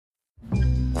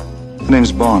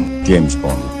Name's Bond. James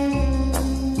Bond.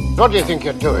 What do you think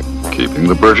you're doing? Keeping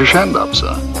the British hand up,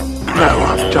 sir. No,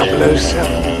 I'm 007.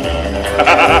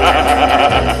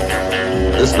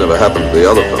 This never happened to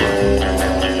the other fellow.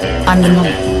 I'm the money.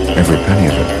 Every penny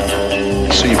of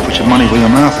it. So you put your money where your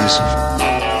mouth is.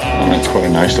 Well, that's quite a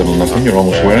nice little nothing you're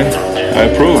almost wearing. I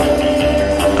approve.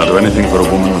 I'll do anything for a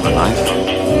woman with a knife.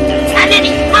 And then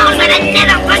he's found with a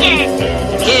dinner bucket!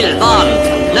 Kill Bond,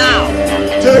 now!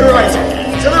 To the right!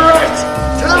 To the right!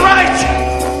 To the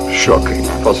right! Shocking.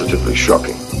 Positively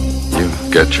shocking. You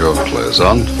get your clothes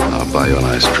on, I'll buy you an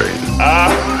ice cream.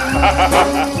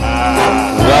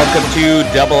 Welcome to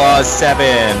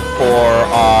 007 for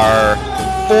our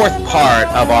fourth part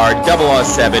of our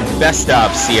 007 Best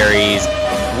Of series.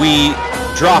 We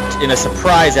dropped in a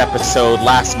surprise episode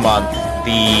last month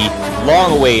the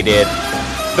long-awaited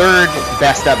third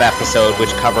Best Of episode,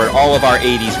 which covered all of our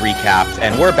 80s recaps,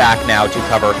 and we're back now to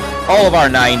cover all of our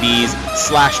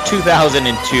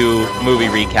 90s/2002 movie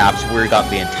recaps. We've got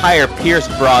the entire Pierce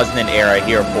Brosnan era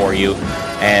here for you,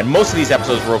 and most of these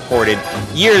episodes were recorded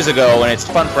years ago, and it's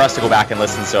fun for us to go back and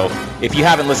listen. So if you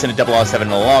haven't listened to 007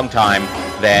 in a long time,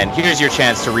 then here's your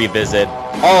chance to revisit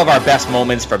all of our best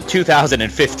moments from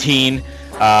 2015.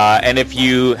 And if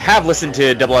you have listened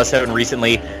to 007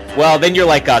 recently, well, then you're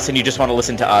like us and you just want to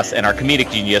listen to us and our comedic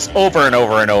genius over and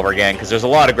over and over again, because there's a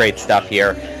lot of great stuff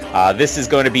here. This is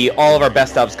going to be all of our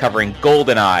best ofs covering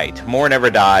GoldenEye, Tomorrow Never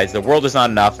Dies, The World Is Not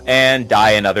Enough, and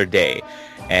Die Another Day.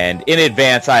 And in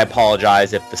advance, I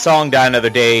apologize if the song Die Another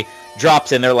Day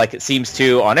drops in there like it seems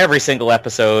to on every single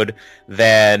episode.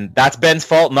 Then that's Ben's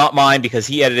fault, not mine, because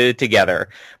he edited it together.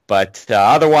 But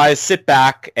otherwise, sit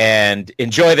back and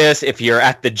enjoy this. If you're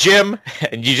at the gym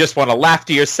and you just want to laugh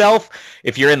to yourself,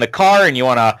 if you're in the car and you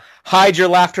want to hide your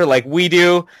laughter like we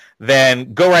do,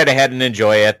 then go right ahead and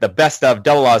enjoy it. The Best of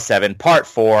 007 Part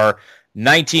 4,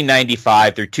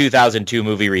 1995 through 2002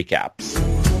 movie recaps.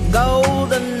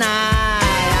 GoldenEye,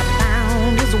 I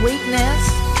found his weakness.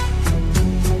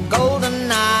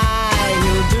 GoldenEye,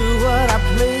 he'll do what I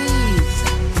please.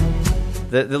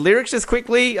 The lyrics just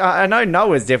quickly, I know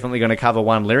Noah's definitely going to cover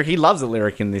one lyric. He loves a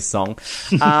lyric in this song.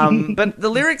 But the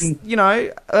lyrics, you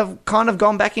know, have kind of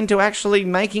gone back into actually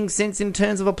making sense in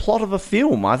terms of a plot of a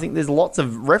film. I think there's lots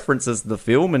of references to the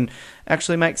film and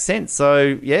actually makes sense.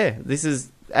 So, yeah,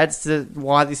 this adds to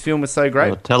why this film is so great.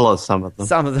 Well, tell us some of them.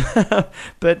 Some of them.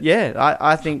 But, yeah,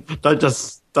 I think...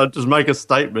 Don't just make a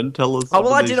statement. Tell us. Oh,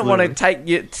 well, I didn't want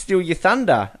to steal your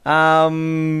thunder.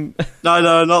 No,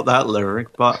 not that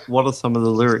lyric. But what are some of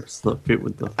the lyrics that fit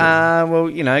with the film? Well,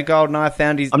 you know, GoldenEye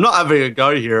found his... I'm not having a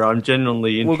go here. I'm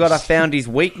genuinely interested. We've got found his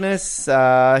weakness.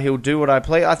 He'll do what I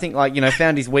play. I think, like, you know,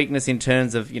 found his weakness in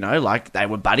terms of, you know, like they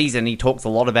were buddies, and he talks a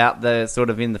lot about the sort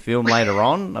of in the film later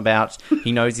on about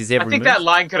he knows his every I think move. that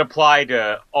line could apply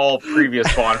to all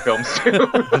previous Bond films too.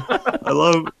 I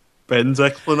love Ben's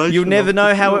explanation. You'll never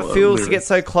know how it feels to get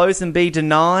so close and be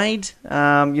denied.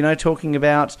 You know, talking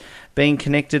about being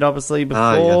connected, obviously,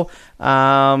 before.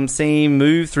 Seeing him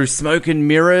move through smoke and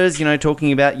mirrors, you know,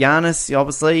 talking about Giannis,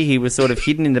 obviously. He was sort of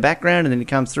hidden in the background, and then he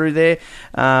comes through there.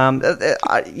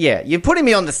 Yeah, you're putting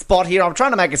me on the spot here. I'm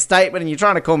trying to make a statement, and you're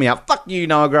trying to call me out. Fuck you,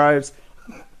 Noah Groves.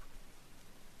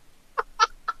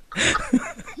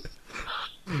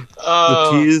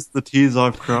 The tears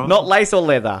I've cried. Not lace or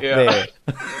leather. Yeah. There.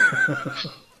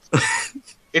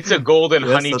 It's a golden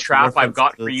honey trap I've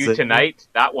got for you tonight.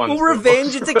 That one's... Well,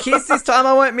 revenge, it's a kiss this time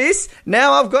I won't miss.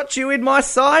 Now I've got you in my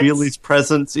sights. Feel his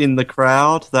presence in the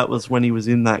crowd. That was when he was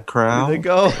in that crowd. The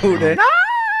golden...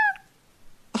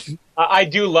 I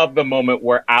do love the moment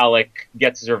where Alec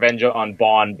gets his revenge on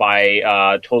Bond by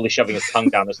totally shoving his tongue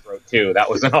down his throat, too. That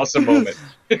was an awesome moment.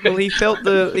 Well, he felt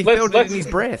it in his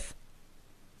breath.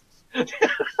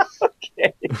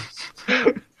 Okay.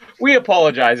 We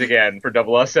apologize again for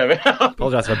 007.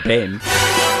 Apologize for Ben.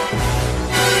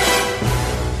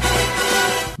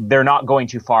 They're not going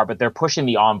too far, but they're pushing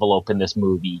the envelope in this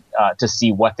movie to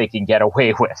see what they can get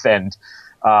away with. And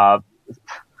wow,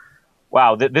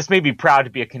 this made me proud to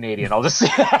be a Canadian. I'll just say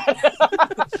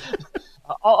that.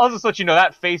 I'll just let you know,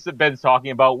 that face that Ben's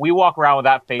talking about, we walk around with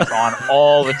that face on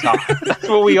all the time. That's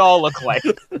what we all look like.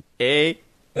 Hey.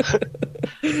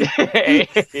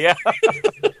 Yeah.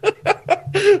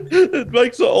 It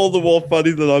makes it all the more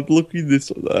funny that I'm looking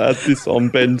at this on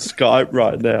Ben's Skype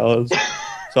right now.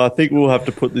 So I think we'll have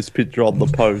to put this picture on the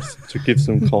post to give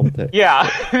some context. Yeah.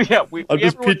 I'm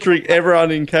just picturing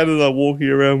everyone in Canada walking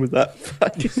around with that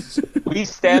face. We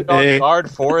stand on guard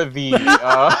for the...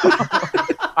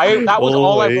 that was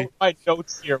all I wrote my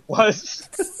notes here. Was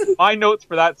my notes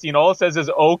for that scene. All it says is,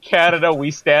 "Oh, Canada, we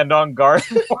stand on guard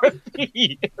for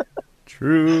the..."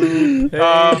 True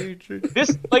hatred.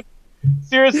 This, like,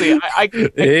 seriously,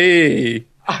 Hey.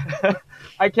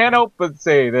 I can't help but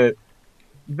say that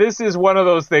this is one of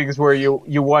those things where you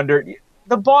wonder.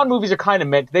 The Bond movies are kind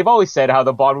of they've always said how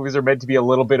the Bond movies are meant to be a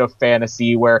little bit of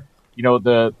fantasy where, you know,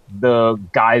 the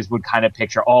guys would kind of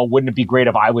picture, oh, wouldn't it be great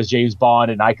if I was James Bond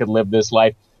and I could live this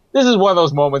life? This is one of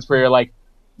those moments where you're like,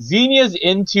 Xenia's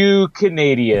into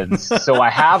Canadians, so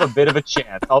I have a bit of a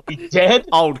chance. I'll be dead,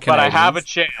 but I have a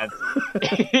chance.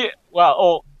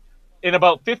 Well, in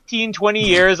about 15, 20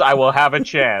 years, I will have a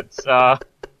chance.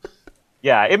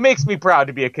 Yeah, it makes me proud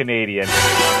to be a Canadian.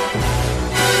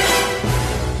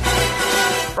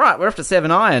 Right, we're off to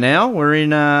Seven Eye now. We're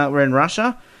in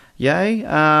Russia. Yay.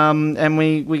 And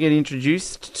we get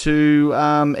introduced to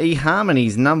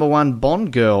eHarmony's number one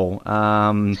Bond girl,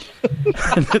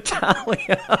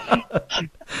 Natalia.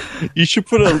 You should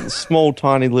put a small,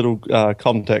 tiny little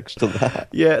context to that.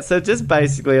 Yeah, so just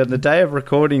basically on the day of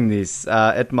recording this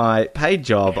at my paid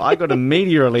job, I got a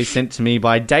media release sent to me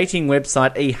by dating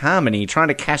website eHarmony trying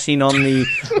to cash in on the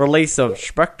release of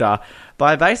Spectre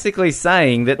by basically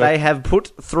saying that they have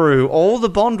put through all the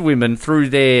Bond women through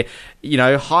their, you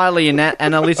know, highly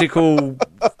analytical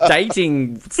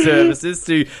dating services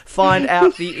to find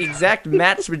out the exact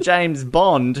match with James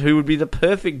Bond, who would be the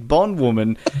perfect Bond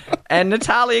woman. And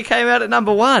Natalia came out at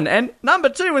number one. And number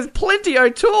two was Plenty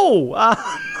O'Toole. And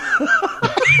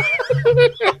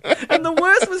the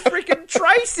worst was freaking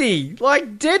Tracy,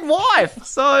 like dead wife.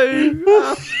 So...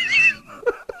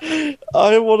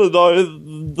 I want to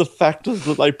know the factors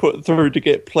that they put through to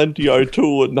get Plenty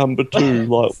O'Toole at number two.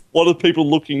 Like, what are people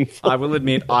looking for? I will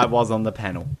admit, I was on the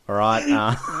panel. All right.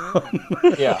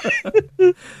 Yeah.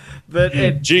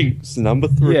 But Jinx, number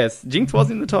 3. Yes, Jinx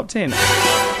was in the top 10.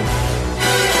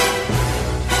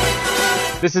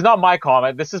 This is not my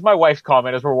comment. This is my wife's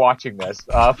comment as we're watching this.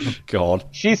 God.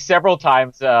 She's several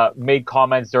times made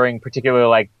comments during particularly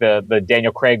like the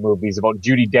Daniel Craig movies about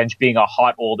Judi Dench being a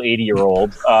hot old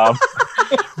 80-year-old.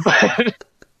 But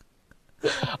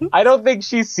I don't think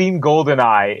she's seen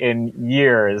GoldenEye in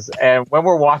years. And when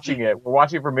we're watching it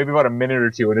for maybe about a minute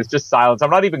or two, and it's just silence. I'm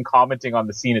not even commenting on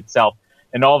the scene itself.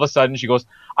 And all of a sudden she goes,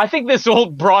 I think this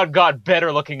old broad got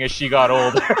better looking as she got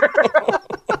older.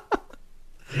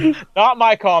 Not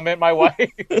my comment, my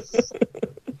wife's.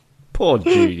 Poor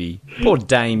Judy. Poor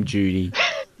Dame Judy.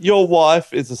 Your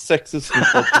wife is a sexist,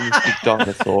 misogynistic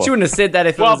dinosaur. She wouldn't have said that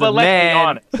if it was a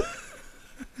man. Let's be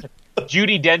honest.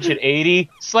 Judi Dench at 80,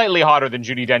 slightly hotter than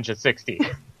Judi Dench at 60.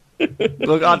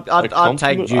 Look, I'd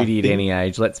take Judy at any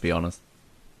age, let's be honest.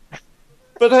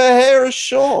 But her hair is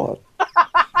short.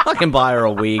 I can buy her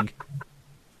a wig.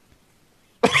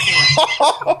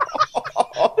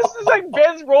 This is like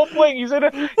Ben's role-playing. He's in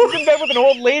bed with an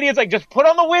old lady. It's like, just put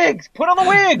on the wigs. Put on the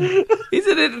wig.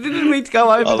 Didn't we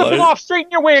go over Come off,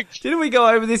 straighten your wig. Didn't we go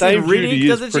over this in Riddick?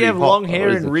 Doesn't she have long hair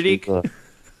in Riddick?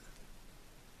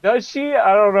 Does she?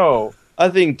 I don't know. I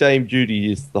think Dame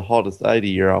Judy is the hottest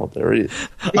 80-year-old there is.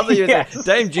 I think yes.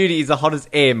 Dame Judy is the hottest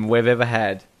M we've ever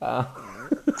had.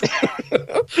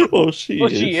 Well, she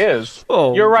is.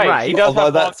 Well, you're right. Ray, she does although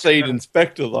have that scene in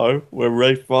Spectre, though, where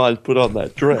Ralph Fiennes put on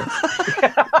that dress.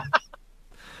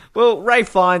 Well, Ralph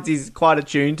Fiennes is quite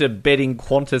attuned to betting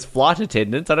Qantas flight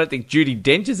attendants. I don't think Judi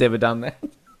Dench has ever done that.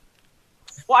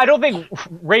 Well, I don't think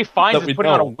Ralph Fiennes is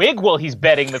putting on a wig while he's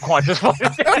betting the Qantas flight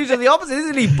attendants. He's the opposite,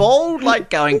 isn't he? Bald, like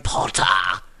going, Potter.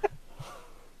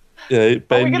 Yeah,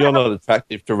 Ben, you're not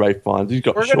attractive to Ralph Fiennes. He's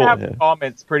got short hair. We're going to have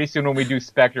comments pretty soon when we do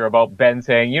Spectre about Ben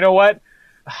saying, you know what?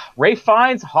 Ralph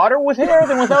Fiennes, hotter with hair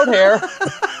than without hair.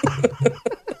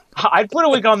 I'd put a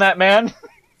wig on that man.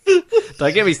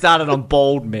 Don't get me started on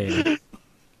bald men.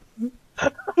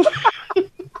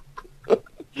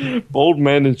 Bald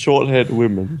men and short-haired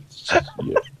women.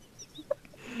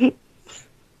 Yeah.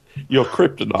 Your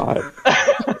kryptonite.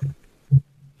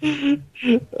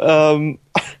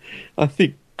 I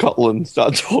think Cotland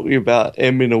started talking about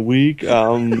M in a wig.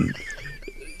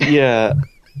 Yeah.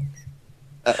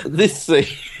 This scene.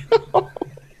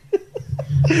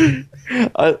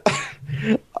 I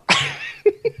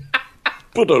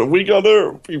put on a wig on her,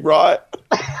 it'll be right.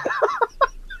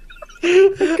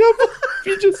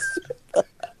 You just.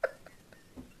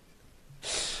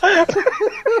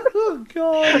 Oh,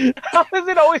 God. How does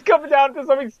it always come down to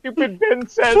something stupid Ben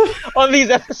says on these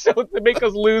episodes that make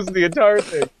us lose the entire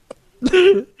thing?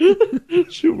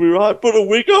 She'll be right. Put a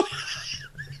wig on.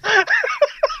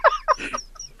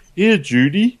 Here,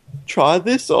 Judy, try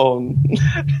this on.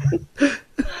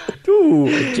 Ooh,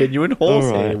 a genuine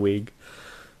horsehair wig.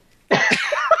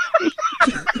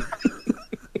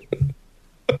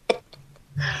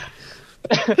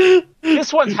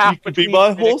 This one's half could be between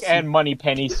my Riddick horse. and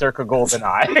Moneypenny circa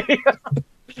GoldenEye.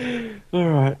 All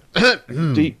right.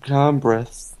 Deep, calm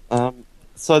breaths.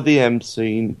 So the M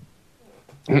scene.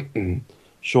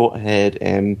 Short-haired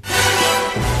M.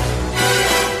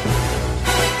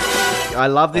 I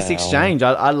love this exchange.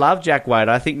 I love Jack Wade.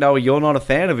 I think, Noah, you're not a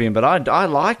fan of him, but I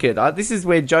like it. This is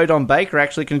where Joe Don Baker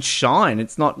actually can shine.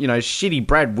 It's not, shitty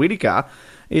Brad Whitaker.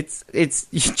 It's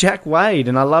Jack Wade,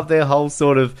 and I love their whole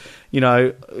sort of,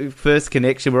 first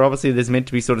connection where obviously there's meant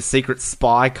to be sort of secret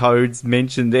spy codes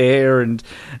mentioned there, and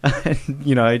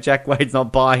Jack Wade's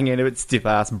not buying any of it,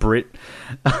 stiff-ass Brit.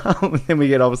 Then we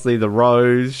get, obviously, the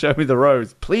rose. Show me the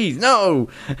rose. Please, no!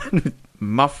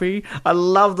 Muffy. I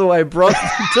love the way Brosnan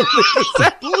delivers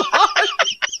that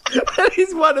line. That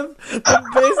is one of the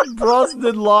best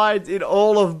Brosnan lines in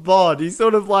all of Bond. He's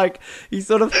sort of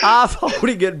half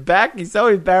holding it back. He's so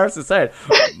embarrassed to say it.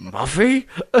 Muffy?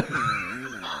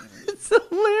 It's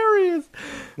hilarious.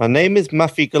 My name is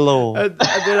Muffy Galore. And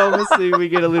then obviously we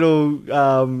get a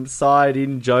little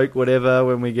side-in joke, whatever,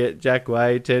 when we get Jack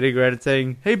Wade turning around and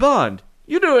saying, "Hey, Bond,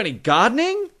 you do any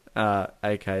gardening?"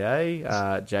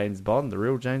 AKA James Bond, the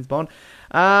real James Bond.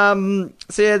 So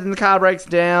yeah, then the car breaks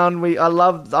down. I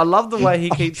love the way he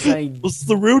keeps saying. Was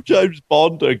the real James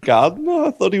Bond a gardener?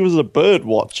 I thought he was a bird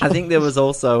watcher. I think there was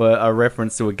also a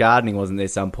reference to a gardening, wasn't there?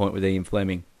 Some point with Ian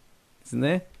Fleming, isn't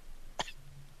there?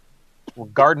 Well,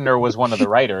 Gardner was one of the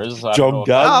writers. John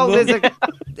Gardner.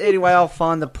 Anyway, I'll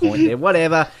find the point there.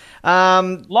 Whatever.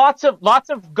 Lots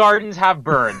of gardens have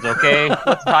birds. Okay,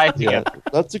 let's tie it together.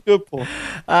 Yeah, that's a good point.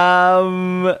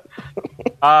 Hang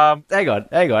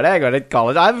on,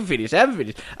 Colin. I haven't finished. Can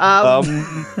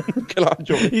I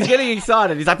join? He's getting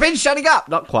excited. He's like, "Ben, shutting up."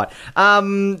 Not quite.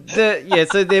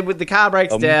 So then with the car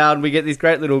breaks down, we get this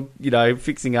great little,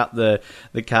 fixing up the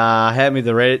car. Hand me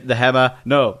the hammer.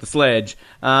 No, the sledge.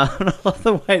 I love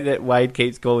the way that Wade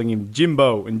keeps calling him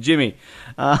Jimbo and Jimmy.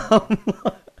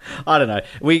 I don't know.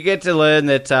 We get to learn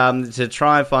that to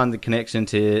try and find the connection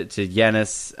to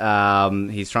Yanis,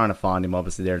 he's trying to find him,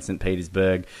 obviously, there in St.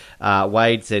 Petersburg.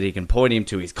 Wade said he can point him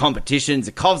to his competition,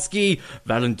 Zukovsky,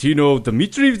 Valentino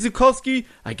Dmitriev Zukovsky.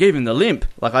 I gave him the limp.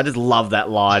 I just love that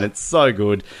line. It's so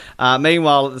good.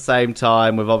 Meanwhile, at the same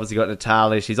time, we've obviously got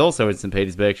Natalia. She's also in St.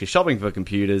 Petersburg. She's shopping for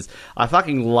computers. I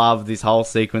fucking love this whole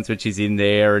sequence when she's in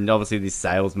there, and obviously this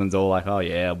salesman's all like, "Oh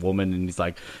yeah, a woman," and she's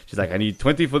like, "I need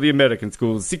 20 for the American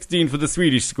schools, 16 for the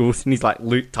Swedish schools," and he's like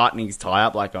tightening his tie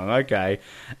up, like, "Oh, okay."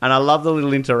 And I love the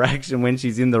little interaction when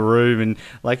she's in the room and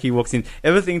he walks in,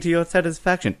 "Everything to your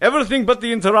satisfaction, everything but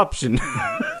the interruption."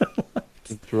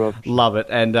 Love it.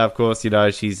 And of course, she's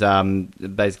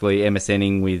basically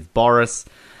MSNing with Boris.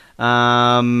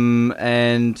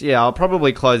 And yeah, I'll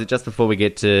probably close it just before we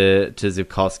get to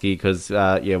Zukovsky, because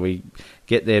we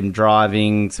get them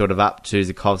driving sort of up to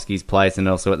Zukovsky's place, and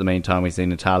also at the meantime we see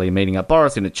Natalia meeting up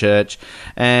Boris in a church,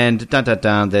 and dun dun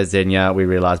dun, there's Xenia. We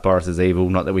realise Boris is evil,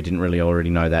 not that we didn't really already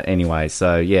know that anyway.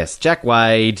 So yes, Jack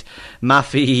Wade,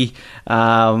 Muffy,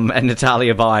 and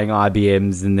Natalia buying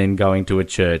IBMs and then going to a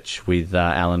church with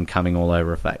Alan coming all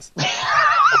over her face.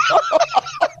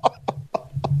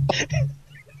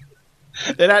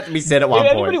 It had to be said at one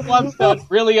point. If anybody wants to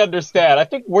really understand, I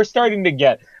think we're starting to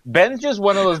get... Ben's just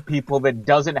one of those people that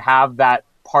doesn't have that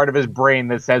part of his brain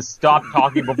that says, "Stop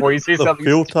talking before you say something."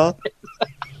 Filter?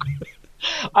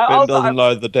 Ben doesn't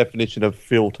know the definition of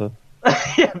filter.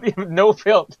 Yeah, no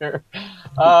filter.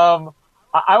 I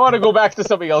want to go back to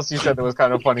something else you said that was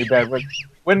kind of funny, Ben.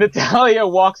 When Natalia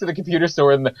walks to the computer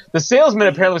store and the salesman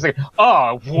apparently was like,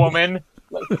 "Oh, woman."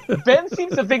 Ben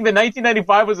seems to think that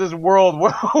 1995 was this world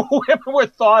where women were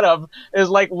thought of as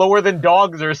lower than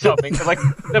dogs or something.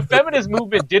 The feminist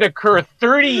movement did occur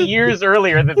 30 years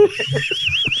earlier than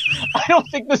I don't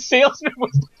think the salesman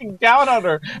was looking down on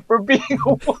her for being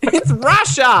a woman. It's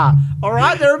Russia!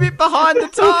 Alright, they're a bit behind the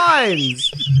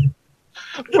times.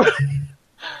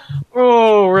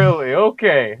 Oh, really?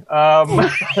 Okay.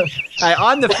 Hey,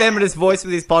 I'm the feminist voice for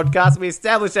this podcast. We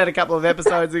established that a couple of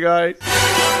episodes ago.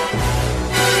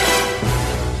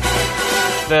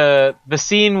 The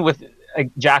scene with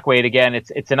Jack Wade, again,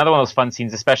 it's another one of those fun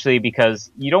scenes, especially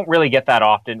because you don't really get that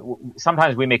often.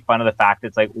 Sometimes we make fun of the fact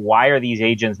it's why are these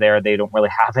agents there? They don't really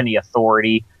have any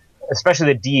authority,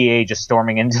 especially the DEA just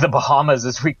storming into the Bahamas,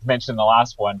 as we mentioned in the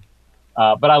last one.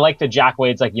 But I like that Jack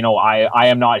Wade's I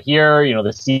am not here.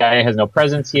 The CIA has no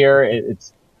presence here.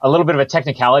 It's a little bit of a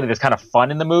technicality that's kind of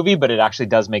fun in the movie, but it actually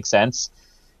does make sense.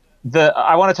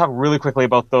 I want to talk really quickly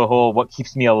about the whole "what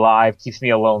keeps me alive, keeps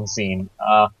me alone" scene.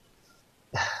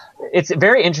 It's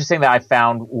very interesting that I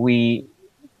found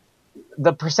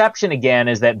the perception again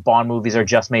is that Bond movies are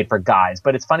just made for guys,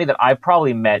 but it's funny that I've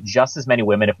probably met just as many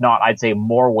women, if not, I'd say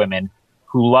more women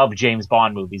who love James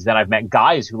Bond movies than I've met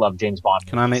guys who love James Bond movies.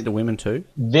 Can I meet the women too?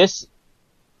 This...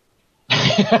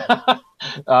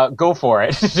 go for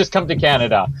it. Just come to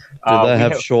Canada. Do they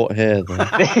have short hair, though?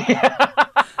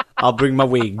 I'll bring my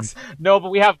wigs. No,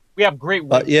 but we have great wigs.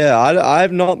 But yeah, I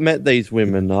have not met these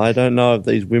women. I don't know of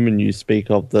these women you speak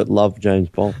of that love James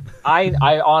Bond.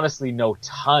 I honestly know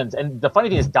tons. And the funny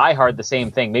thing is, Die Hard, the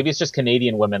same thing. Maybe it's just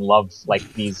Canadian women love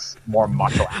like these more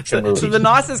macho action movies. So the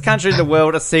nicest country in the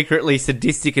world are secretly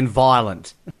sadistic and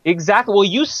violent. Exactly. Well,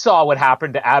 you saw what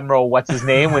happened to Admiral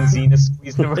what's-his-name when Xena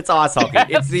squeezed him. It's ice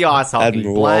hockey. It's the ice hockey.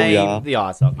 Admiral, Blame the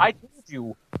ice hockey. I told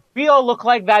you. We all look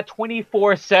like that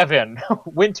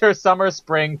 24/7. Winter, summer,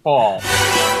 spring, fall.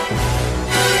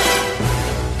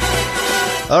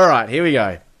 All right, here we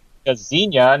go. Because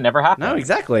Xenia never happened. No,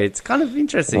 exactly. It's kind of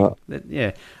interesting.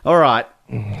 Yeah. All right.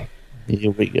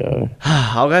 Here we go.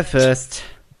 I'll go first.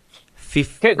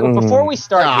 Okay, before we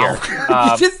start here... come on.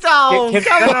 I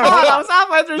was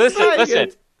halfway through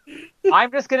Listen.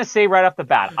 I'm just going to say right off the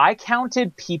bat, I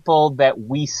counted people that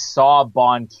we saw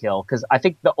Bond kill, because I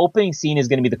think the opening scene is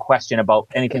going to be the question about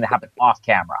anything that happened off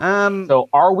camera. So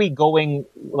are we going,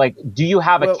 like, do you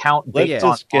have a count based Let's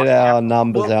just get our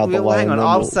numbers out of the way. Hang on,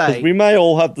 I'll say... we may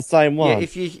all have the same one. Yeah,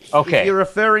 if you're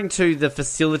referring to the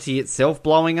facility itself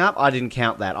blowing up, I didn't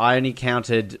count that. I only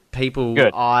counted people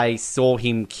I saw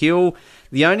him kill.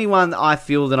 The only one that I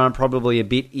feel that I'm probably a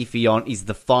bit iffy on is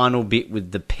the final bit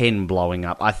with the pen blowing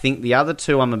up. I think the other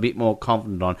two I'm a bit more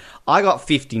confident on. I got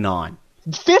 59.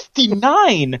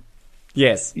 59?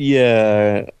 Yes.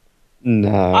 Yeah.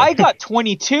 No. I got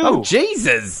 22. Oh,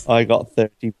 Jesus. I got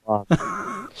 31.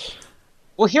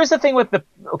 Well, here's the thing with the...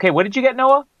 Okay, what did you get,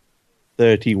 Noah?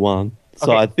 31.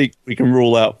 So I think we can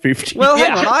rule out 50. Well,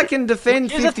 hang on. I can defend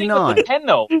 59. Here's the thing with the pen,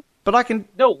 though. But I can...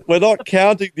 No. We're not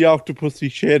counting the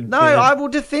Octopussy Shed. No, man. I will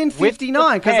defend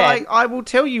 59 because I will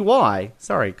tell you why.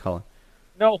 Sorry, Colin.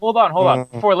 No, hold on.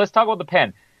 Let's talk about the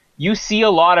pen. You see a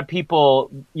lot of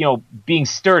people, being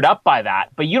stirred up by that,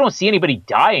 but you don't see anybody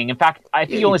dying. In fact, I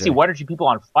think you only see one or two people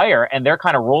on fire, and they're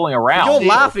kind of rolling around. You're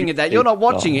laughing at that. You're not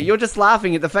watching it. You're just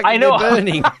laughing at the fact that they're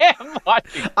burning. I am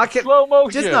watching. Slow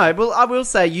motion. Well, I will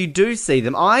say you do see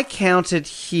them. I counted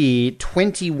here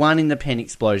 21 in the pen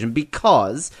explosion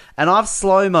because, and I've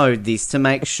slow-moed this to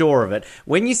make sure of it,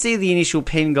 when you see the initial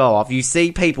pen go off, you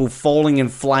see people falling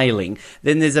and flailing.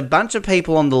 Then there's a bunch of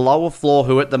people on the lower floor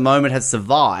who at the moment have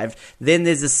survived. Then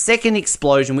there's a second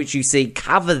explosion which you see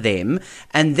cover them,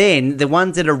 and then the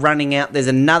ones that are running out, there's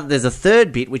a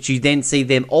third bit which you then see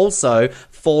them also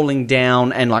falling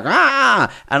down and like and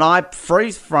I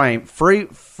froze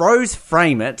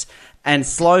frame it and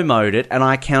slow-mode it, and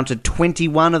I counted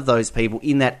 21 of those people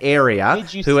in that area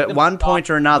who at one point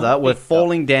or another were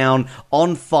falling down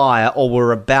on fire or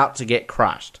were about to get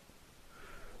crushed.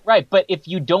 Right, but if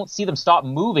you don't see them stop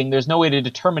moving, there's no way to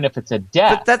determine if it's a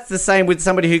death. But that's the same with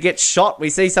somebody who gets shot. We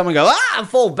see someone go, and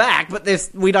fall back, but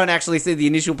we don't actually see the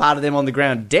initial part of them on the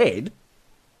ground dead.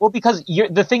 Well, because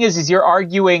the thing is you're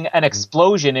arguing an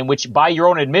explosion in which, by your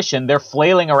own admission, they're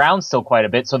flailing around still quite a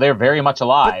bit, so they're very much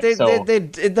alive. But they're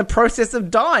in the process of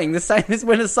dying, the same as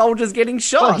when a soldier's getting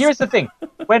shot. Well, here's the thing.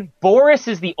 When Boris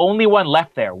is the only one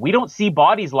left there, we don't see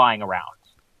bodies lying around.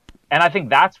 And I think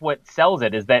that's what sells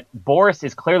it, is that Boris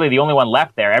is clearly the only one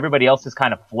left there. Everybody else has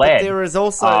kind of fled. But there is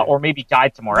also... or maybe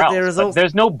died somewhere else.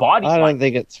 There's no bodies. I don't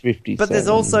think it's 57. But there's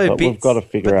also bits... We've got to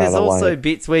figure out a way. But there's also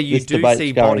bits where you do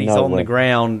see bodies on the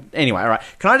ground. Anyway, all right.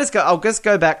 I'll just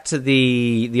go back to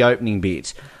the opening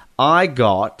bit. I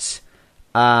got...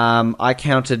 I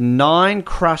counted 9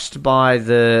 crushed by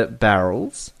the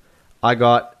barrels. I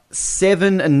got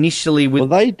 7 initially with... Were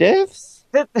they deaths?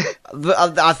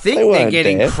 I think they're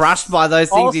getting crushed by those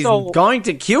things. He's going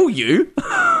to kill you.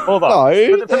 Hold on.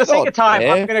 No, for the sake of time,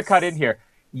 I'm going to cut in here.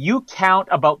 You count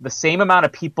about the same amount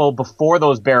of people before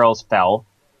those barrels fell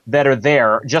that are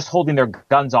there just holding their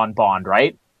guns on Bond,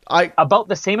 right? About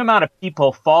the same amount of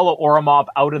people follow Ourumov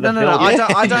out of the building.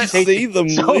 I don't see them.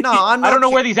 I don't know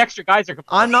where these extra guys are.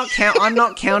 I'm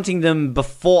not counting them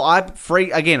before. I'm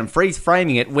freeze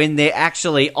framing it when they're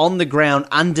actually on the ground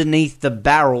underneath the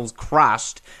barrels,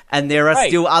 crushed, and there are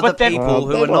still other people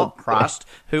who are not crushed.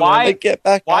 Why get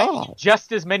back up?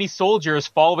 Just as many soldiers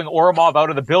following Ourumov out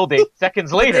of the building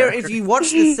seconds later. If you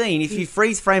watch the scene, if you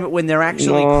freeze frame it when they're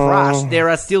actually crushed, there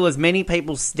are still as many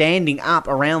people standing up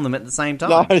around them at the same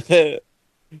time. I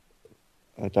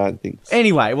don't think so.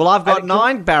 Anyway, well, I've got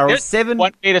 9 barrels, 7...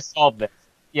 One way to solve this.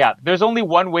 Yeah, there's only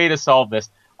one way to solve this.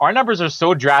 Our numbers are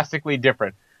so drastically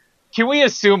different. Can we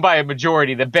assume by a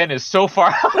majority that Ben is so far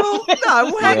out? Well,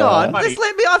 no, hang on. Just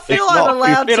let me. I feel I'm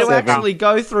allowed to actually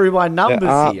go through my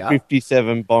numbers here.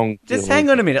 57 bong. Just hang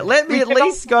on a minute. Let me at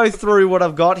least go through what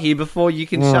I've got here before you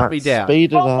can shut me down.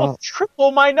 Speed it up.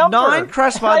 Triple my number. 9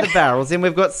 crushed by the barrels. Then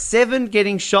we've got 7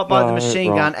 getting shot by the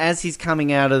machine gun as he's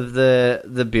coming out of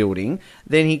the building.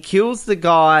 Then he kills the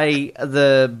guy,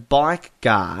 the bike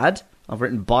guard. I've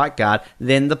written bike guard,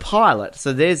 then the pilot.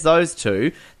 So there's those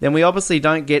 2. Then we obviously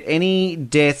don't get any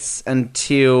deaths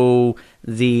until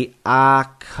the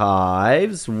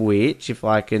archives, which, if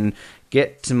I can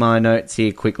get to my notes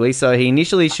here quickly. So he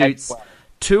initially shoots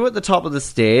 2 at the top of the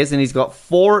stairs, and he's got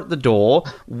 4 at the door,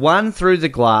 1 through the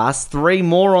glass, 3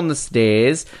 more on the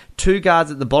stairs, 2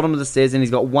 guards at the bottom of the stairs, and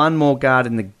he's got 1 more guard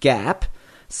in the gap.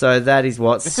 So that is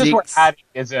what, this 6... is what adding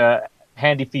is a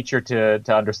handy feature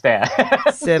to understand.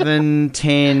 7,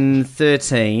 10,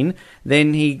 13.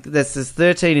 Then there's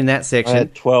 13 in that section. I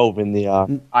had 12 in the arc.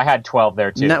 I had 12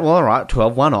 there too. Well, all right,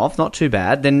 12, 1 off, not too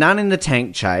bad. Then none in the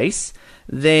tank chase.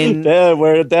 Then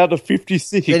we're down to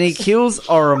 56. Then he kills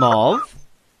Oromov.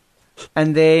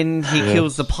 And then he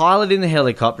kills the pilot in the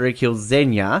helicopter. He kills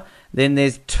Xenia. Then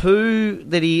there's 2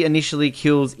 that he initially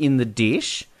kills in the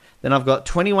dish. Then I've got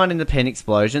 21 in the pen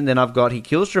explosion. Then I've got he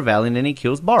kills Trevelyan and he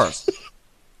kills Boris.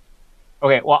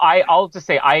 Okay, well, I'll just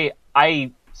say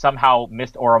I somehow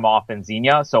missed Oromov and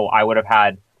Xenia, so I would have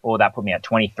had, that put me at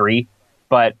 23.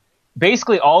 But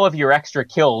basically all of your extra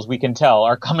kills, we can tell,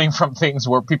 are coming from things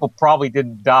where people probably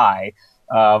didn't die.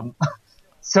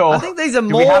 So I think these are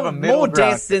more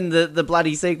deaths than the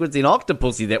bloody sequence in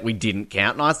Octopussy that we didn't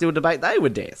count, and I still debate they were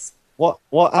deaths. What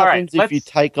happens if you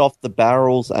take off the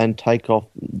barrels and take off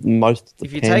most of the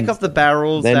If you take off the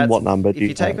barrels, then what number do you If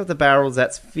you take off the barrels,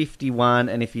 that's 51,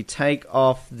 and if you take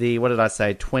off the,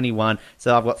 21,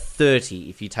 so I've got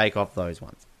 30 if you take off those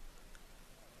ones.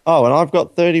 Oh, and I've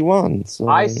got 31. So.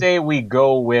 I say we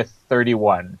go with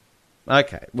 31.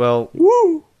 Okay, well,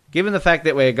 given the fact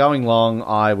that we're going long,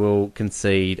 I will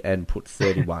concede and put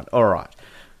 31. All right.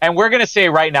 And we're going to say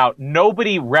right now,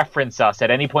 nobody reference us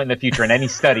at any point in the future in any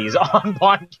studies on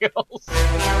Bond kills.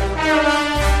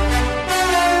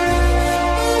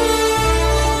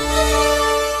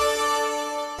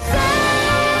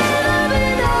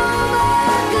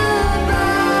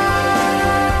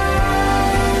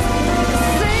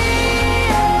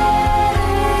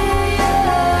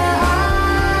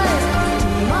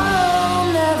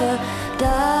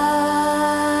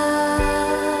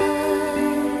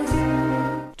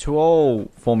 To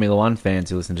all Formula One fans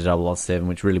who listen to 007,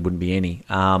 which really wouldn't be any,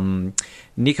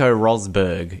 Nico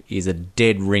Rosberg is a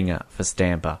dead ringer for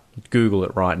Stamper. Google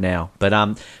it right now. But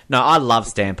no, I love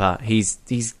Stamper. He's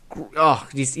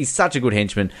such a good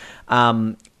henchman.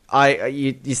 You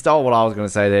stole what I was going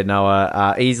to say there,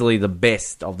 Noah. Easily the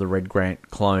best of the Red Grant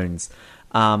clones.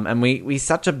 And we're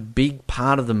such a big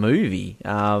part of the movie.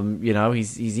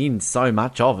 He's in so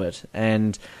much of it,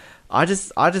 and I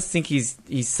just think he's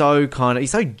so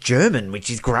German, which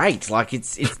is great. Like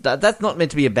that's not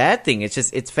meant to be a bad thing.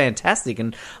 It's fantastic.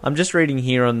 And I'm just reading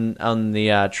here on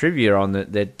the trivia on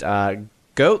that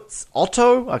Goetz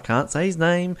Otto, I can't say his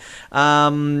name.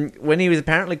 When he was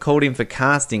apparently called in for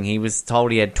casting, he was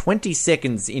told he had 20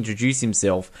 seconds to introduce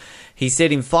himself. He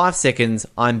said in 5 seconds,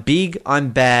 "I'm big, I'm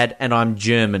bad, and I'm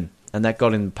German." And that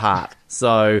got him the part.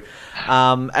 So,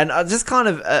 and just kind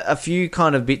of a few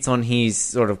kind of bits on his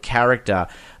sort of character.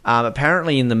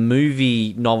 Apparently in the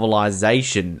movie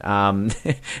novelization,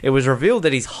 it was revealed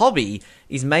that his hobby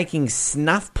is making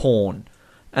snuff porn.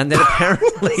 And then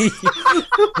apparently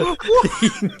he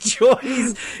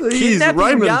enjoys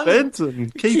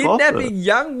kidnapping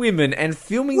young women and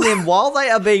filming them while they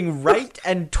are being raped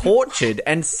and tortured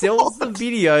and sells the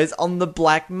videos on the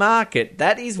black market.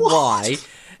 That is why...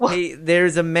 there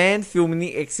is a man filming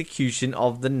the execution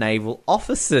of the naval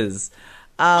officers.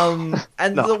 The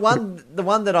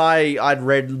one that I'd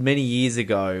read many years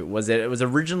ago was that it was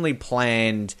originally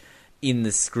planned in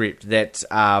the script that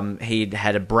he'd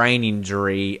had a brain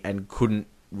injury and couldn't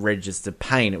register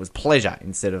pain. It was pleasure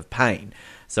instead of pain.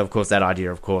 So, of course, that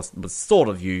idea, was sort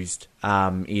of used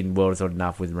in World Is Not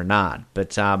Enough with Renard.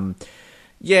 But, I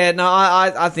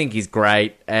think he's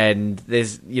great. And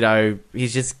there's,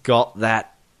 he's just got that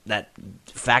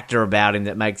factor about him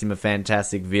that makes him a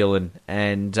fantastic villain.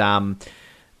 And,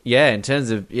 in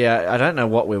terms of, I don't know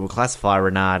what we will classify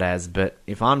Renard as, but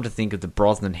if I'm to think of the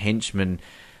Brosnan henchman,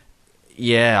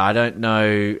 I don't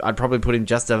know. I'd probably put him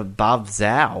just above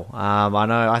Zhao.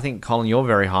 I think, Colin, you're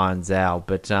very high on Zhao,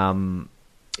 but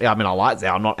I mean, I like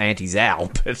Zhao. I'm not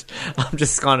anti-Zhao, but I'm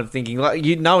just kind of thinking, like,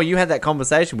 you had that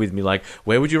conversation with me, like,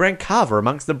 where would you rank Carver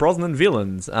amongst the Brosnan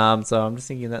villains? So I'm just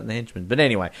thinking that in The Henchman. But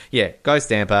anyway, yeah, go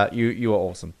Stamper. You are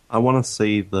awesome. I want to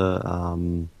see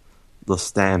the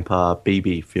Stamper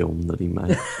BB film that he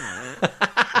made.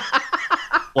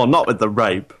 Well, not with the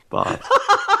rape, but...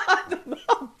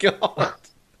 Oh, God.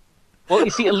 Well, you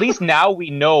see, at least now we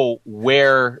know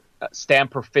where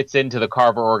Stamper fits into the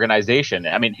Carver organization.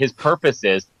 I mean, his purpose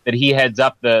is that he heads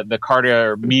up the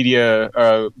Carter Media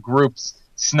Group's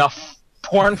snuff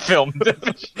porn film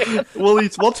division. Well, he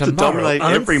wants to Tomorrow, dominate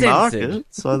every uncensored. market,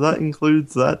 so that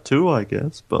includes that too, I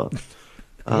guess. But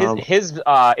his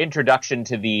introduction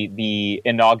to the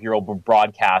inaugural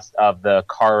broadcast of the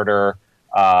Carver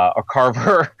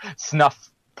snuff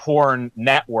porn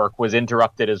network was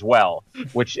interrupted as well,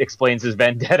 which explains his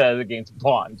vendetta against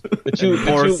Bond. The two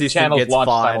channels gets launched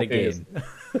fired simultaneously. again.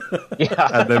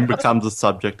 Yeah. and then becomes the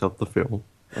subject of the film.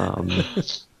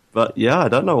 But yeah, I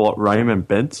don't know what Raymond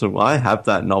Benson. I have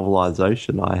that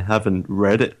novelization. I haven't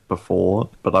read it before,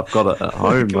 but I've got it at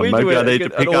home. Can we Maybe do I need to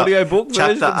pick up audiobook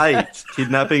Chapter version? 8,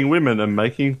 Kidnapping Women and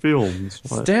Making Films.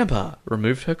 Stamper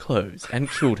removed her clothes and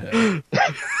killed her.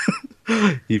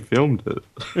 He filmed it.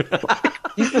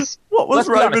 What was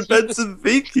Raymond Benson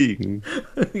thinking?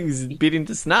 He was a bit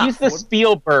into snuff. He's the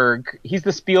Spielberg. He's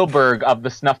the Spielberg of the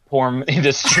snuff porn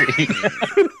industry.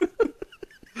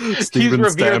 He's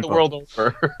revered Stamper. the world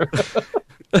over.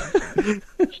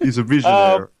 He's a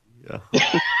visionary.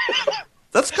 Yeah.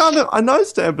 That's kind of... I know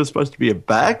Stamper's supposed to be a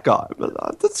bad guy,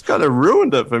 but that's kind of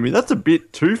ruined it for me. That's a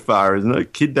bit too far, isn't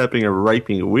it? Kidnapping and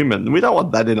raping women. We don't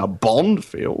want that in a Bond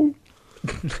film.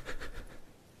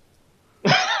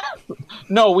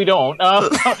 No, we don't.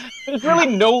 There's really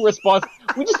no response.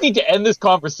 We just need to end this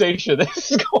conversation.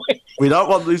 This is going... We don't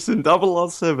want this in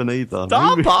 007 either.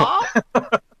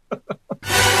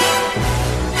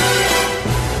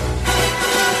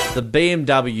 The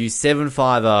BMW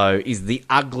 750 is the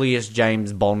ugliest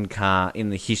James Bond car in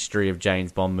the history of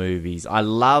James Bond movies. I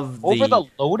love Over the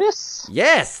Lotus?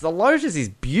 Yes, the Lotus is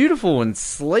beautiful and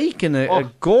sleek and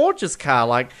a gorgeous car.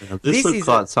 Like This looks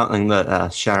like something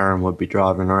that Sharon would be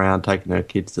driving around taking her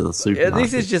kids to the supermarket.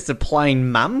 This is just a plain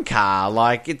mum car.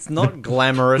 Like, it's not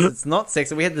glamorous. It's not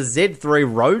sexy. We had the Z3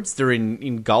 Roadster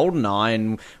in GoldenEye,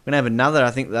 and we're going to have another,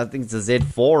 I think it's a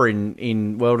Z4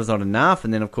 in World Is Not Enough.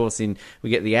 And then, of course, we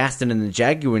get the Aston and the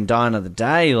Jaguar in Die Another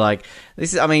Day. Like,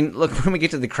 this is, I mean, look, when we get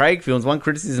to the Craig films, one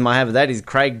criticism I have of that is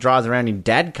Craig drives around in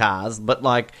dad cars, but,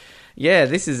 like, yeah,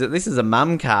 this is a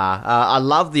mum car. I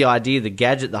love the idea, the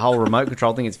gadget, the whole remote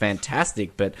control thing is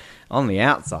fantastic, but on the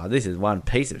outside, this is one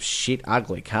piece of shit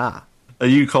ugly car. Are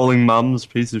you calling mums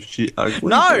piece of shit ugly?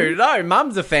 No,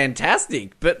 mums are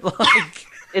fantastic, but like...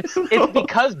 It's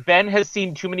because Ben has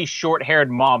seen too many short-haired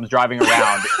moms driving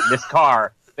around in this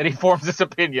car that he forms this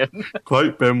opinion.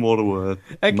 Quote Ben Waterworth.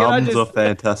 Mums are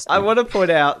fantastic. I want to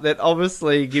point out that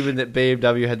obviously, given that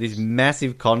BMW had this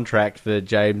massive contract for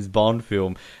James Bond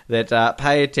film, that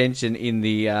pay attention in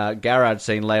the garage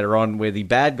scene later on where the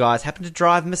bad guys happen to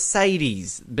drive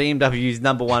Mercedes, BMW's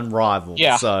number one rival.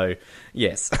 Yeah. So,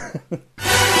 yes.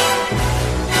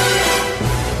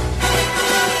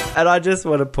 And I just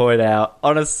want to point out,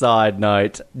 on a side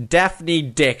note, Daphne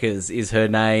Deckers is her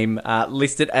name,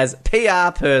 listed as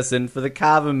PR person for the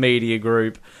Carver Media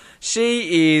Group.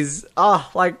 She is,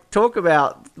 talk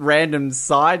about random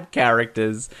side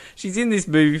characters. She's in this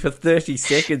movie for 30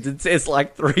 seconds and says,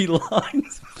 3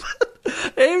 lines.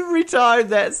 Every time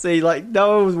that scene,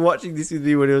 no one was watching this with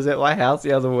me when it was at my house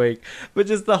the other week, but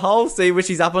just the whole scene where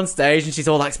she's up on stage and she's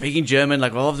all speaking German,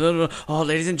 oh,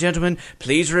 ladies and gentlemen,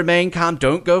 please remain calm,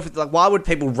 don't go for, why would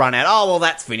people run out? Oh, well,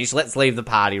 that's finished, let's leave the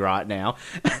party right now.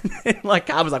 And then,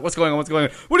 Carmen's what's going on, what do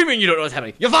you mean you don't know what's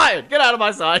happening? You're fired, get out of my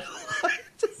side.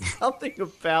 Just something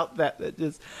about that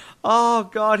just, oh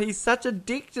God, he's such a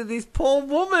dick to this poor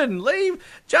woman. Leave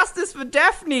justice for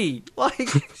Daphne. I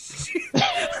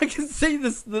can see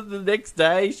this the next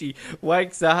day. She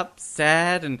wakes up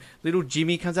sad, and little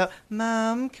Jimmy comes up.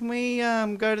 Mum, can we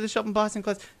go to the shop and buy some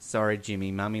clothes? Sorry,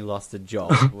 Jimmy, Mummy lost a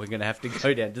job. We're gonna have to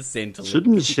go down to Central.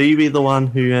 Shouldn't she be the one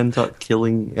who ends up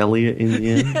killing Elliot in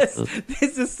the end? Yes,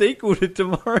 there's a sequel to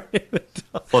Tomorrow Never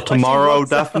Dies. For Tomorrow,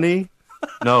 Daphne?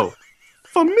 No.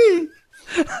 For me.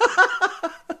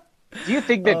 Do you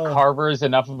think that Carver is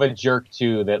enough of a jerk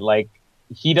too that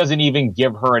he doesn't even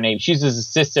give her a name? She's his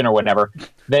assistant or whatever.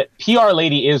 That PR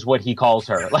lady is what he calls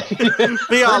her.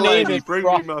 PR lady, bring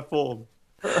me my form.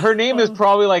 Her name is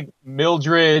probably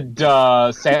Mildred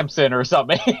Sampson or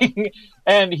something.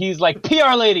 And he's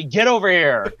PR lady, get over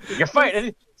here. You're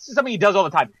fighting. something he does all the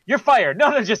time. You're fired.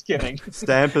 No, just kidding.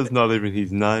 Stamper's not even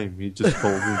his name. He just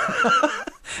calls him.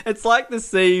 It's like the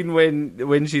scene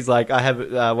when she's like,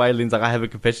 Waylin's like, I have a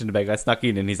confession to make. I snuck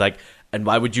in, and he's like, and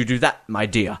why would you do that, my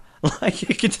dear? Like,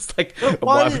 you could just like,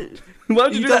 why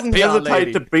would you do that, doesn't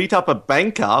hesitate to beat up a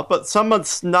banker, but someone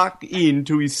snuck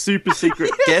into his super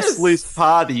secret guest list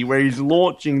party where he's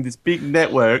launching this big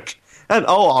network. And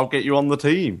I'll get you on the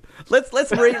team. Let's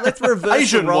reverse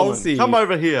Asian the roles woman, here. come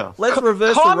over here. Let's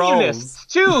reverse the roles. Communists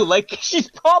too. Like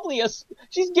she's probably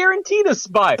she's guaranteed a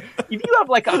spy. If you have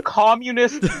like a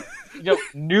communist,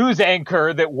 news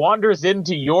anchor that wanders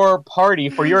into your party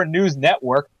for your news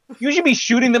network, you should be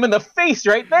shooting them in the face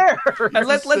right there. And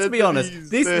let's be honest.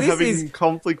 This is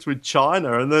conflicts with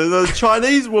China, and the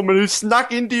Chinese woman who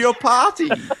snuck into your party.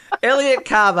 Elliot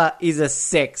Carver is a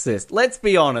sexist. Let's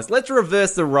be honest. Let's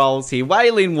reverse the roles here.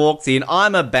 Waylin walks in.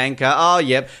 I'm a banker. Oh,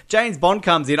 yep. James Bond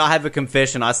comes in. I have a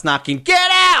confession. I snuck in.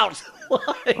 Get out!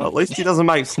 Well, at least he doesn't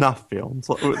make snuff films.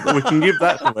 We can give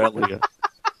that to Elliot.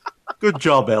 Good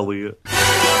job, Elliot.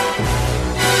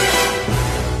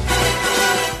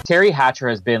 Terry Hatcher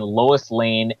has been Lois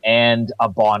Lane and a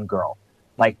Bond girl.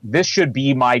 Like, this should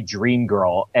be my dream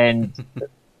girl. And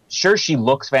sure, she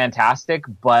looks fantastic,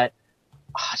 but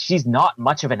she's not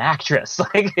much of an actress.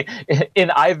 Like,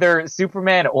 in either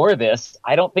Superman or this,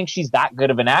 I don't think she's that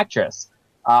good of an actress.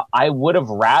 I would have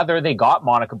rather they got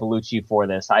Monica Bellucci for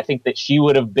this. I think that she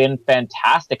would have been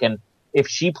fantastic. And if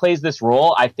she plays this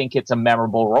role, I think it's a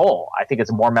memorable role. I think it's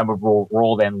a more memorable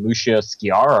role than Lucia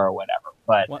Sciarra or whatever.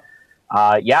 But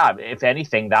yeah, if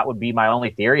anything, that would be my only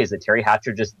theory, is that Terry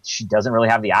Hatcher she doesn't really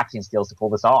have the acting skills to pull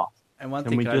this off. And one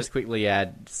thing, can I just quickly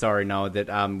add, sorry, Noah,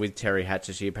 that with Terry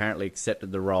Hatcher, she apparently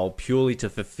accepted the role purely to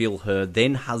fulfill her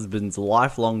then-husband's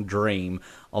lifelong dream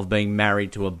of being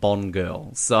married to a Bond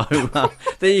girl. So,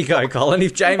 there you go, Colin.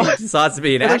 If Jamie decides to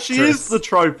be an actress... She is the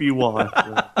trophy wife.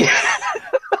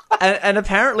 And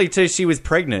apparently, too, she was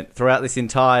pregnant throughout this an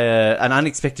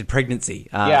unexpected pregnancy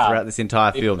throughout this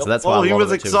entire film. So that's why he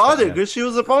was excited because she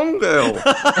was a Bond girl. She's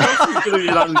going to be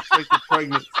an unexpected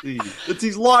pregnancy. It's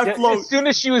his lifelong... As soon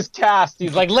as she was cast,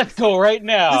 he's like, let's go right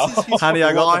now. Honey,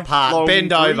 I got the part.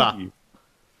 Bend over.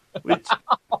 Which,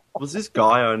 was this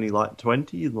guy only like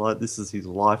 20? Like, this is his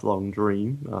lifelong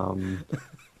dream.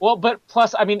 Well, but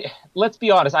plus, I mean, let's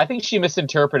be honest. I think she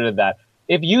misinterpreted that.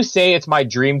 If you say it's my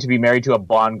dream to be married to a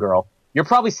Bond girl, you're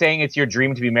probably saying it's your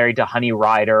dream to be married to Honey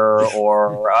Rider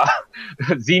or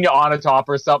Xenia Onatopp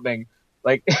or something.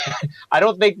 Like, I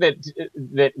don't think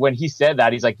that when he said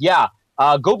that, he's like, yeah,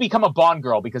 go become a Bond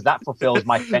girl because that fulfills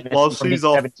my fantasy. While she's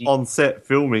off on set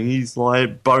filming, he's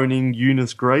like boning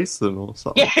Eunice Grayson or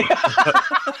something. Yeah.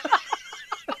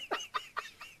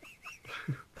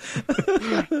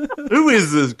 Who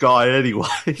is this guy anyway?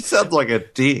 He sounds like a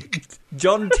dick.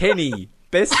 John Tenney,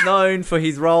 best known for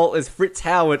his role as Fritz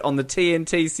Howard on the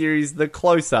TNT series The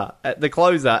Closer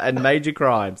and Major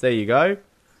Crimes. There you go.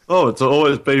 Oh, it's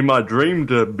always been my dream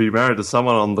to be married to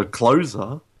someone on The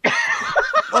Closer.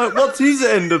 What's his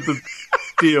end of the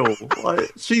deal?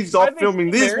 Like, she's off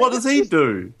filming this. What does he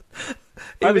do?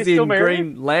 He was in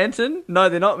Green Lantern. No,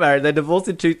 they're not married. They divorced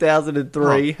in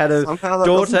 2003, had a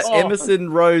daughter,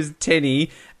 Emerson Rose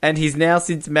Tenney, and he's now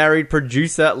since married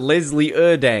producer Leslie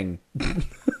Erdang.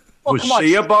 Is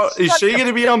she going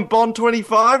to be on Bond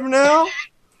 25 now?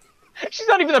 She's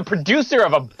not even the producer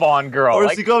of a Bond girl. Or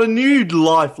has he got a new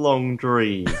lifelong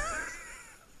dream?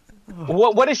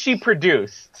 What has she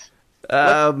produced?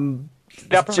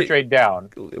 Straight down.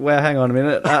 Well, hang on a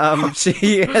minute.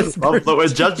 She has. But we're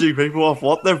judging people off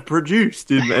what they've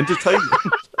produced in entertainment.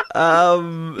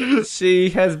 She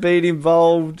has been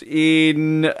involved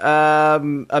in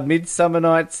A Midsummer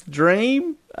Night's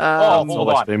Dream. Hold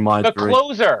on. The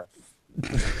Closer.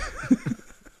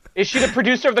 Is she the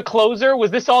producer of The Closer?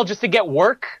 Was this all just to get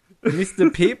work?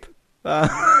 Mr. Pip.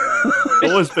 It's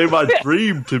always been my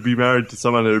dream to be married to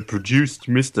someone who produced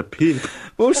Mr. Pip.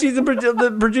 Well, she's the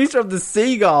producer of The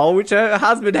Seagull, which her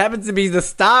husband happens to be the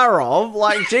star of.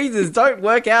 Like, Jesus, don't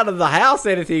work out of the house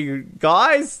anything,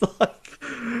 guys.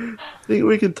 I think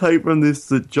we can take from this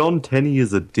that John Tenney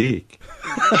is a dick.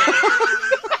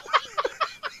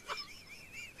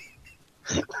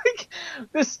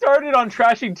 This started on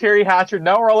trashing Terry Hatcher.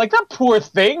 Now we're all like, that poor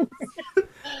thing.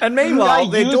 And meanwhile,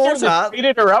 their daughter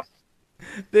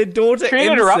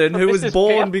Emerson, who was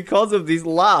born because of this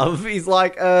love, is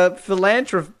like a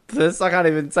philanthropist. I can't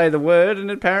even say the word,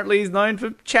 and apparently he's known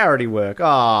for charity work.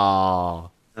 Aww.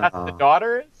 That's the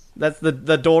daughter is? That's the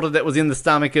daughter that was in the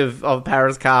stomach of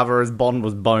Paris Carver as Bond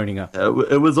was boning her.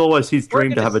 It was always his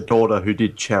dream to have a daughter who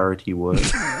did charity work.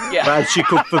 Yeah. Glad she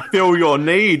could fulfill your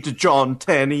needs, John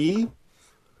Tenney.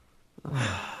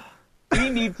 we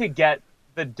need to get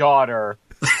the daughter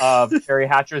of Terry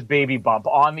Hatcher's baby bump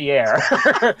on the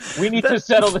air. We need to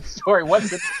settle the story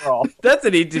once and for all. That's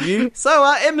an interview. So,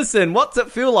 Emerson, what's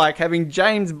it feel like having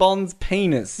James Bond's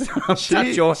penis touch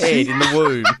your head in the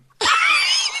womb?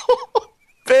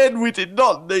 Ben, we did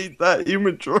not need that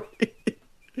imagery.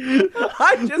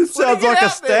 This sounds like a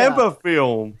Stamper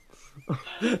film.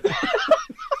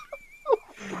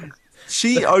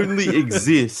 She only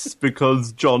exists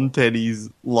because John Tenney's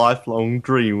lifelong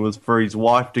dream was for his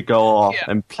wife to go off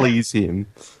and please him.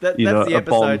 That's the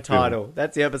episode title. Film.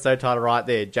 That's the episode title right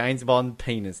there. James Bond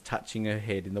penis touching her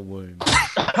head in the womb.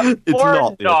 It's or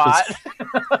not. Not.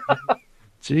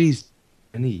 Jeez,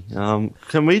 Tenney.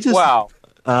 Can we just? Wow.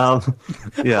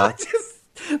 Yeah.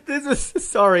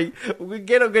 Sorry, we're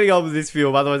getting on with this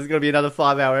film, otherwise it's going to be another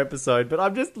 5-hour episode. But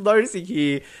I'm just noticing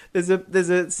here, there's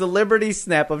a celebrity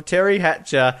snap of Terry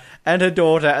Hatcher and her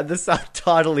daughter, and the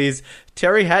subtitle is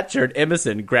Terry Hatcher and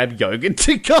Emerson grab yogurt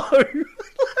to go. Like,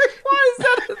 why is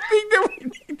that a thing that we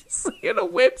need to see on a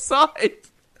website?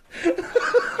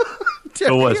 It's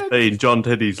always been John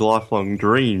Teddy's lifelong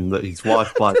dream that his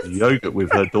wife buys yogurt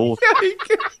with her daughter.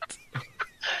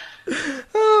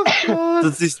 Oh, God.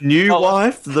 Does this new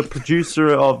wife, the producer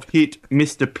of hit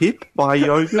Mr. Pip, buy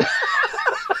yogurt?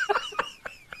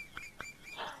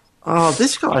 Oh,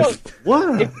 this guy's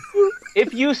work.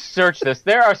 If you search this,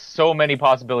 there are so many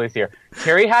possibilities here.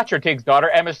 Terry Hatcher takes daughter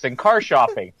Emerson car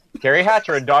shopping. Terry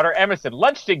Hatcher and daughter Emerson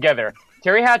lunch together.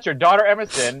 Terry Hatcher, daughter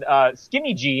Emerson,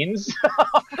 skinny jeans. Is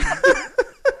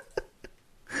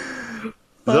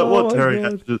that what Terry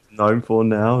Hatcher is known for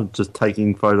now? Just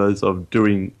taking photos of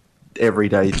doing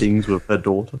everyday things with her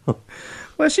daughter?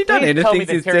 Well, she done anything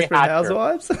since Desperate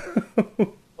Housewives.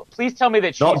 Please tell me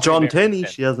that she's not John Tenney.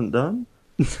 She hasn't done.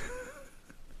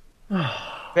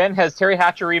 Ben, has Terry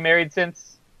Hatcher remarried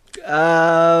since?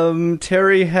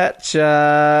 Terry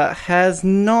Hatcher has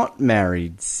not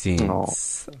married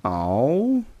since.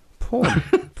 Oh, poor.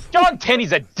 John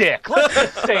Tenney's a dick. Let's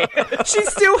just say it. She's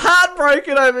still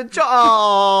heartbroken over.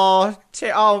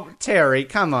 Terry,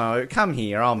 come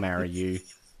here. I'll marry you.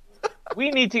 We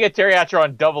need to get Terry Hatcher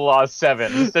on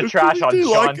 007 just to trash on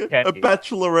John Tenney. A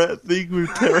bachelorette thing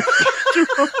with Terry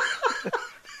Hatcher.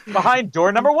 Behind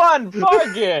door number 1,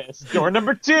 Vargas. Door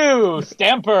number 2,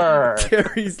 Stamper.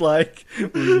 Terry's like,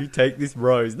 will you take this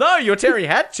rose? No, you're Terry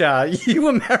Hatcher. You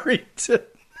were married to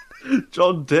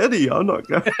John Tenney. I'm not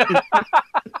going.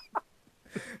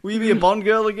 Will you be a Bond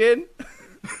girl again?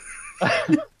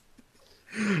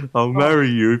 I'll marry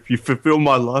you if you fulfill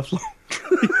my lifelong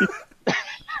dream.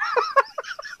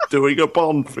 Doing a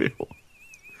Bond film.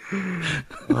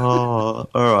 Oh,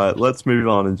 all right. Let's move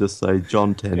on and just say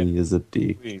John Tenney is a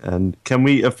dick. And can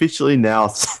we officially now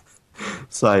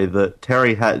say that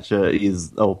Terry Hatcher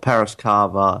Paris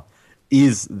Carver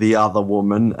is the other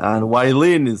woman and Wei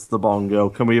Lin is the Bond girl?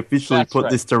 Can we officially put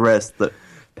this to rest that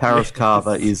Paris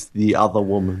Carver is the other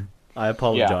woman? I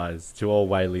apologise to all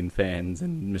Wei Lin fans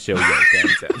and Michelle Yeoh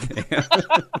fans out there.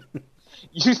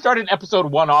 You started episode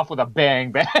 1 off with a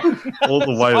bang, Ben. All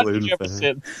the Wei Lin fans.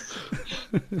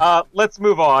 Let's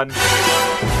move on.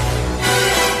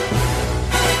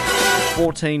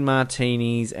 14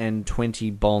 martinis and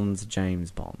 20 Bonds,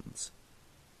 James Bonds.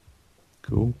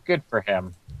 Cool. Good for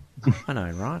him. I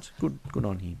know, right? Good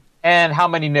on him. And how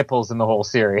many nipples in the whole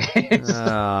series?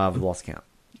 I've lost count.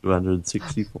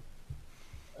 264.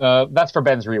 That's for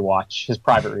Ben's rewatch, his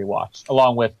private rewatch,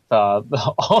 along with the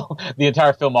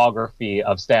entire filmography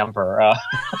of Stamper.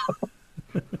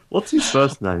 What's his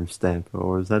first name, Stamper,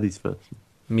 or is that his first name?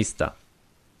 Mister.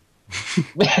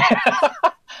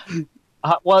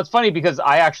 Well, it's funny because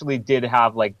I actually did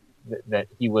have that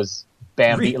he was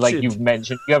Bambi, Richard. like you've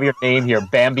mentioned. You have your name here,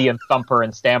 Bambi and Thumper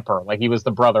and Stamper, like he was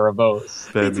the brother of those.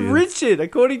 It's Richard,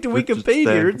 according to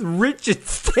Wikipedia. It's Richard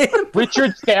Stamper.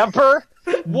 Richard Stamper?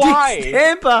 Why? Dick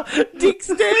Stamper. Dick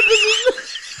Stamper.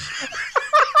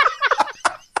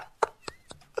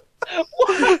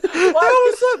 Why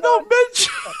was that not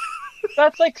mentioned?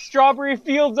 That's like Strawberry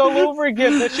Fields all over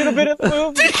again. That should have been in the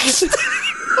movie.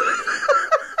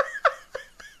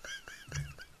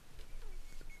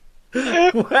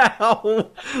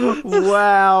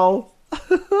 Wow.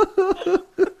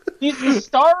 He's the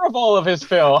star of all of his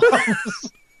films.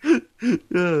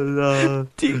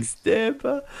 Dick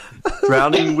Stamper.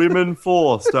 Drowning Women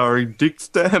 4, starring Dick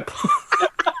Stamper.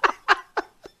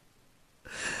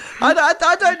 I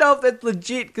don't know if that's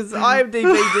legit because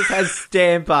IMDb just has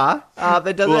Stamper.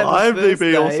 That doesn't have his first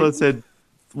IMDb name. also said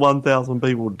 1,000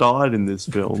 people died in this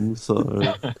film,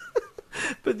 so...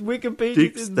 But Wikipedia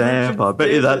Dick says Stamper. I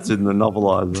bet you that's in the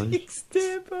novelisation. Dick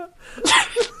Stamper.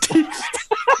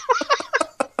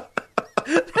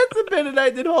 That's a better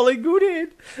Nathan Holly Goodhead.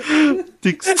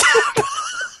 Dick Stamper.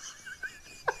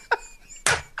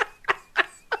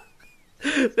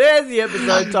 There's the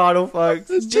episode title, folks.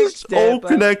 It just all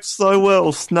connects so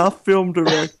well. Snuff film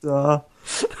director,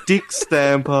 Dick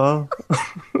Stamper.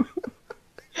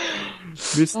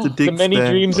 Mr. Dick The Many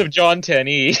Stamper. Dreams of John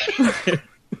Tenney.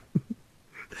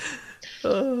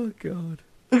 Oh, God.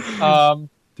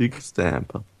 Dick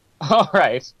Stamper. All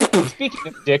right. Speaking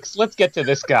of dicks, let's get to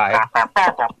this guy.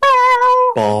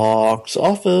 Box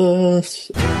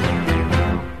office.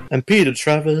 And Peter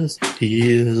Travers,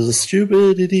 he is a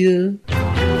stupid idiot.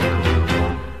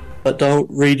 But don't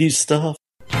read his stuff.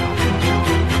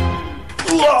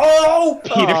 Whoa!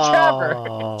 Peter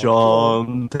Travers.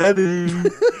 John Teddy.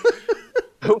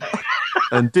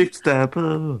 And Dick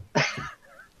Stamper.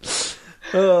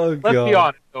 Oh, God. Let's be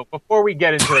honest, though, before we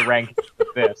get into the rankings of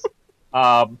this,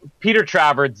 Peter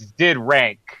Travers did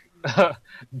rank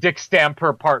Dick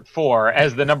Stamper Part 4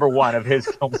 as the number 1 of his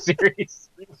film series.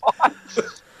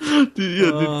 Did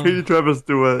Peter Travers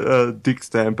do a Dick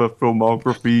Stamper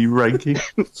filmography ranking?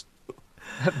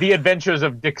 The Adventures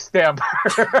of Dick Stamper.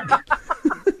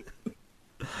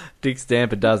 Dick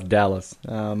Stamper does Dallas.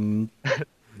 Stamping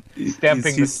Is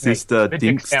the his snake. sister The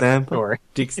Dink Dick Stamper Stamper? story.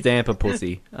 Dick Stamper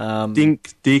pussy.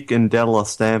 Dink, Dick, and Della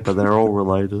Stamper, they're all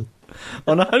related.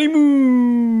 On a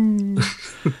honeymoon.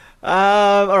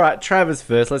 All right, Travers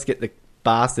first. Let's get the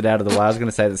bastard out of the way. I was going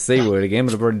to say the C word again,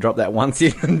 but I've already dropped that once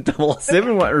in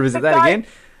 007. Won't revisit that again.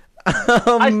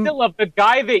 I still love the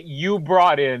guy that you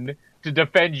brought in to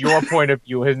defend your point of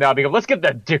view has now become, let's get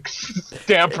that Dick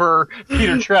Stamper,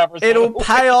 Peter Travers. It'll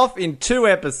pay off in 2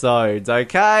 episodes,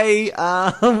 okay?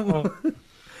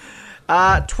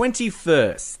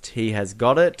 21st, he has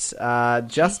got it.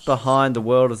 Just behind The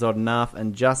World Is Odd Enough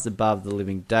and just above The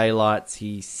Living Daylights.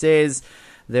 He says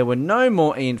there were no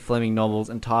more Ian Fleming novels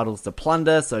and titles to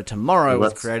plunder, so Tomorrow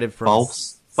was created from...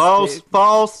 False.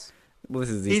 Well, this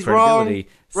is his He's credibility.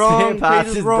 wrong.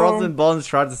 Passes Peter's wrong. Brosnan Bonds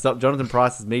tried to stop Jonathan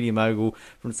Pryce's media mogul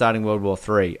from starting World War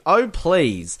III. Oh,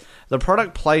 please. The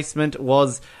product placement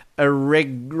was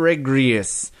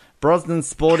egregious. Brosnan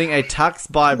sporting a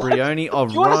tux by Brioni of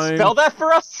Do you want to Rome. spell that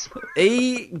for us?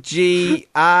 Egregios.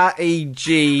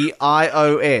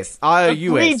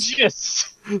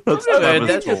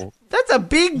 Egregious. That's a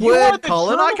big You are word, the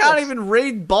Colin. I can't journalist. even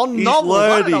read Bond He's novels.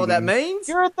 I don't know what learning. that means.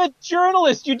 You're the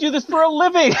journalist. You do this for a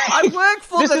living. I work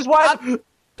for This the... is why... I'm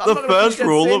The not gonna first finish that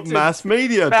rule of sentence. mass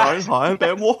media, don't hire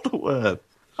Ben Waterworth.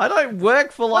 I don't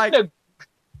work for, like... the-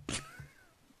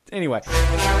 Anyway.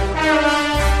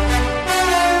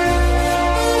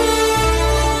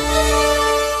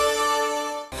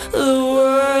 The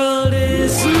world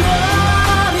is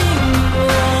not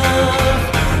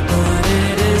enough, but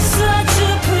it is such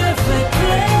a perfect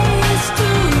place to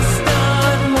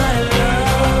start my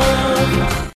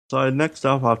love. So next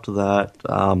up after that,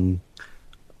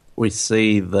 we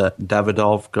see that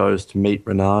Davidov goes to meet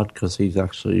Renard because he's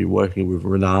actually working with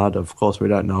Renard. Of course, we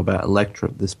don't know about Elektra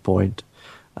at this point.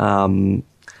 And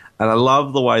I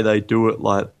love the way they do it.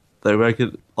 Like, they make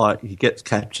it like he gets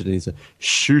captured and he's like,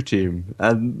 shoot him.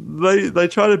 And they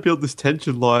try to build this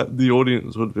tension like the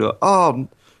audience would be like, oh,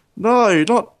 no,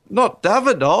 not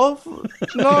Davidov.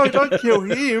 No, don't kill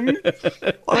him.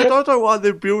 I don't know why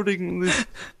they're building this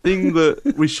thing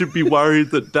that we should be worried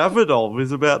that Davidov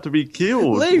is about to be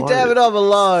killed. Leave Like, Davidov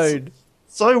alone.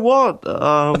 So what?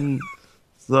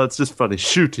 So it's just funny.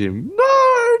 Shoot him.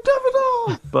 No,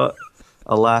 Davidov. But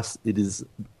alas, it is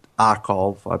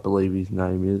Arkov, I believe his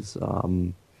name is.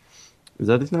 Is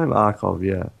that his name? Arkov,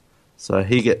 yeah. So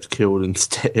he gets killed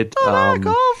instead.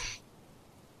 Arkov.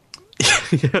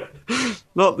 Yeah.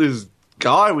 Not this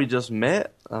guy we just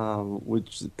met,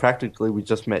 which practically we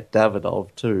just met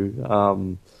Davidov too.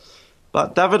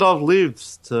 But Davidov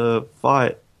lives to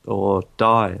fight or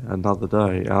die another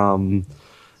day.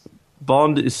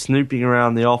 Bond is snooping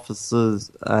around the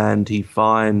offices and he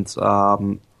finds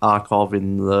Arkov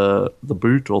in the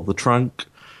boot or the trunk.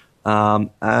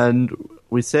 And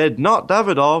we said, not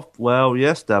Davidov. Well,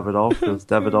 yes, Davidov, because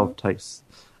Davidov takes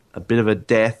a bit of a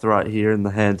death right here in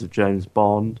the hands of James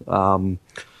Bond.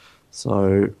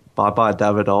 So, bye-bye,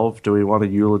 Davidov. Do we want to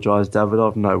eulogize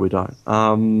Davidov? No, we don't.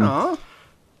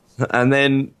 And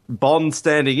then Bond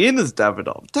standing in as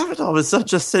Davidov. Davidov is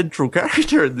such a central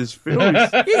character in this film.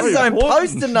 He's his own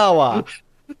poster, Noah.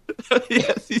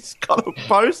 Yes, he's got a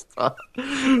poster.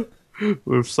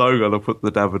 We've so got to put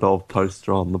the Davidov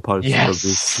poster on the poster of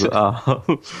this.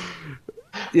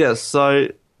 Yes, so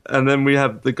And then we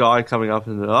have the guy coming up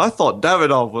and I thought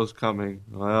Davidoff was coming.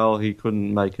 Well, he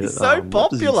couldn't make it. He's so what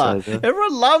does he popular. say there?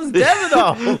 Everyone loves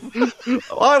Davidoff.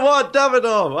 I want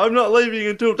Davidoff. I'm not leaving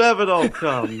until Davidoff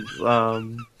comes.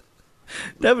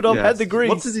 Davidoff yes. had the grease.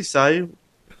 What does he say?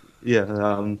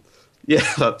 Yeah,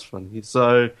 yeah, that's funny.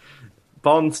 So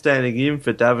Bond's standing in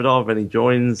for Davidoff, and he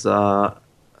joins.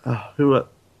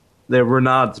 They're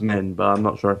Renard's men, but I'm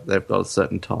not sure if they've got a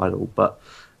certain title. But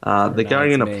they're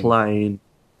going in a plane.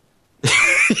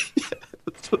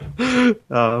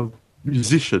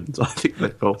 Musicians, I think they're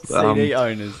called. CD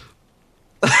owners.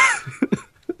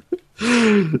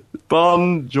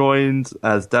 Bond joins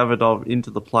as Davidoff into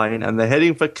the plane, and they're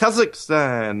heading for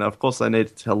Kazakhstan. Of course, they need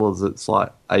to tell us it's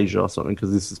like Asia or something,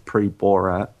 because this is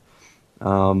pre-Borat.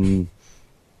 And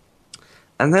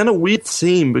then a weird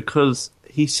scene, because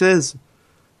he says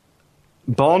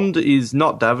Bond is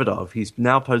not Davidoff. He's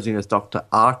now posing as Dr.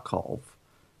 Arkov.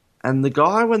 And the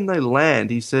guy, when they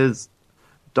land, he says,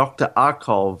 Dr.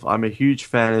 Arkov, I'm a huge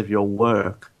fan of your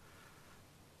work.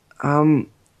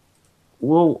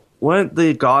 Well, weren't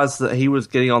the guys that he was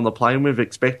getting on the plane with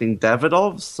expecting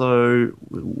Davidoff? So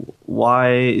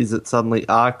why is it suddenly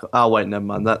Arkov? Oh, wait, never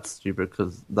mind. That's stupid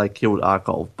because they killed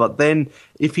Arkov. But then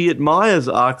if he admires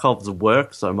Arkov's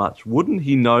work so much, wouldn't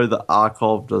he know that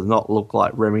Arkov does not look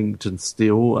like Remington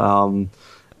Steele?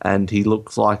 And he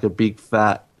looks like a big,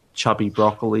 fat, chubby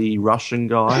broccoli Russian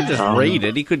guy. He could just read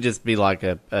it. He could just be like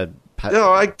a yeah,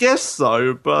 I guess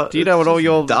so, but... Do you know what all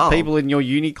your people in your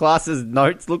uni classes'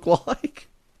 notes look like?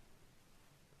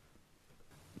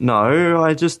 No,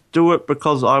 I just do it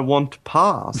because I want to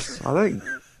pass. I don't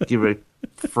give a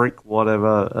freak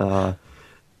whatever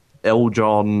L.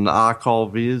 John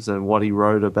Arkov is and what he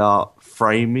wrote about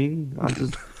framing.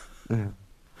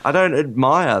 I don't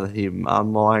admire him,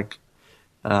 unlike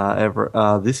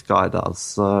this guy does.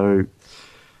 So...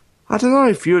 I don't know,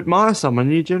 if you admire someone,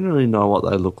 you generally know what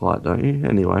they look like, don't you?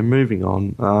 Anyway, moving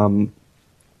on.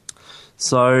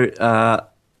 So,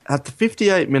 at the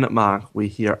 58-minute mark, we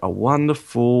hear a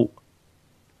wonderful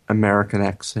American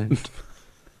accent.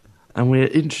 And we're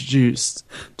introduced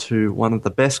to one of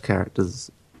the best characters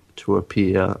to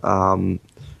appear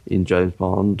in James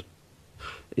Bond.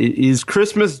 It is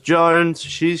Christmas Jones.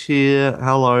 She's here.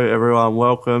 Hello, everyone.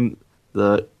 Welcome.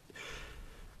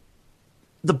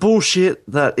 The bullshit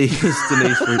that is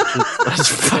Denise Richards.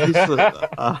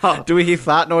 Do we hear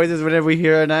fart noises whenever we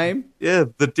hear her name? Yeah,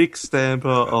 the Dick Stamper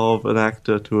of an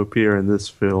actor to appear in this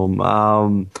film.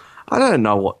 I don't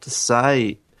know what to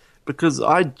say, because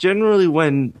I generally,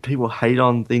 when people hate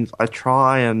on things, I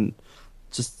try and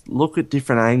just look at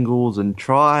different angles and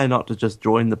try not to just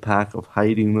join the pack of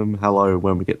hating them. Hello,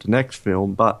 when we get to next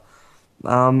film. But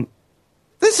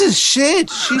this is shit.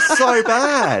 She's so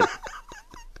bad.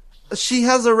 She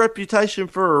has a reputation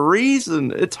for a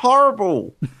reason. It's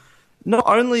horrible. Not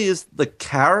only is the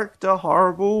character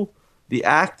horrible, the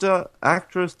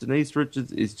actress, Denise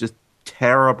Richards, is just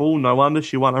terrible. No wonder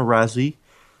she won a Razzie.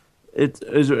 It's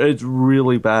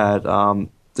really bad.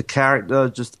 The character,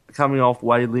 just coming off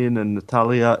Wei Lin and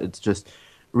Natalia, it's just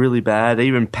really bad.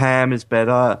 Even Pam is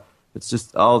better. It's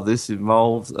just, this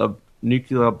involves a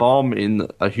nuclear bomb in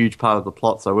a huge part of the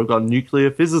plot, so we've got a nuclear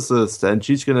physicist and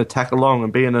she's going to tack along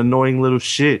and be an annoying little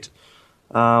shit.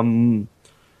 We may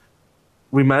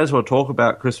as well talk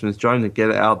about Christmas Jones and get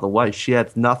it out of the way. She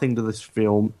adds nothing to this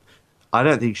film. I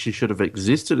don't think she should have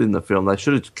existed in the film. They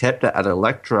should have kept her at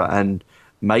Elektra and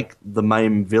make the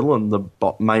main villain the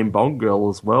main Bond girl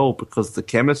as well, because the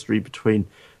chemistry between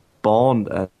Bond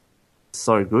and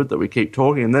so good that we keep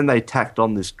talking. And then they tacked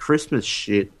on this Christmas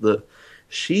shit that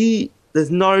there's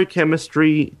no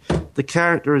chemistry. The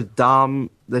character is dumb.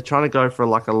 They're trying to go for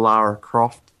like a Lara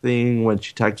Croft thing when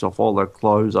she takes off all her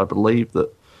clothes. I believe that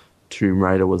Tomb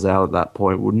Raider was out at that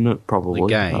point, wouldn't it? Probably. The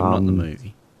game, not the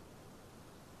movie.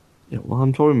 Yeah, well,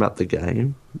 I'm talking about the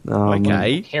game.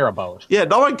 Okay. I care about. Yeah,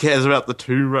 no one cares about the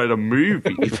Tomb Raider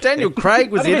movie. If Daniel Craig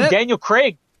was in it. Daniel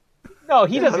Craig. No,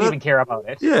 he doesn't even care about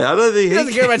it. Yeah, I don't think he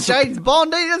doesn't care about James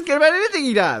Bond. He doesn't care about anything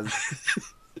he does.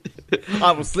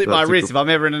 I will slit my wrist if I'm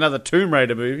ever in another Tomb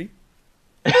Raider movie.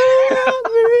 No,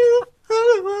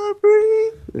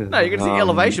 you're going to see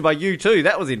Elevation by U2.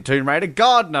 That was in Tomb Raider.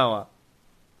 God, Noah.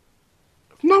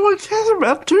 No one cares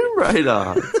about Tomb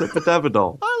Raider except for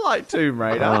Davidoff. I like Tomb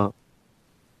Raider.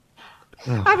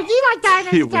 But you like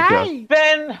Dinosaur Day.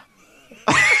 Ben!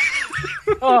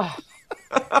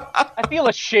 I feel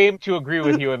ashamed to agree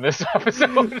with you in this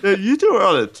episode. Yeah, you two are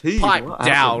on a team. Pipe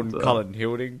down, Colin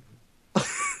Hilding.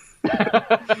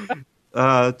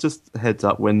 Just heads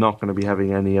up, we're not going to be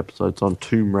having any episodes on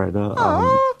Tomb Raider.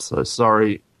 So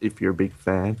sorry if you're a big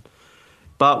fan.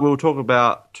 But we'll talk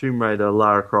about Tomb Raider,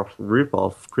 Lara Croft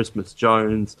ripoff, Christmas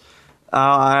Jones.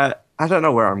 I don't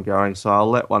know where I'm going, so I'll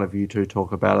let one of you two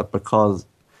talk about it because,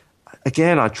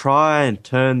 again, I try and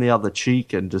turn the other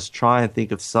cheek and just try and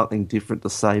think of something different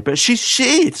to say. But she's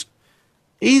shit.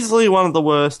 Easily one of the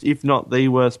worst, if not the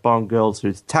worst Bond girls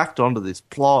who's tacked onto this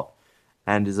plot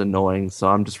and is annoying. So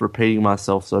I'm just repeating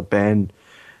myself. So Ben,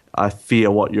 I fear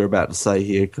what you're about to say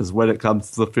here because when it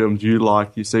comes to the films you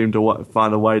like, you seem to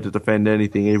find a way to defend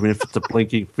anything, even if it's a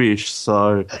blinking fish.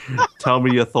 So tell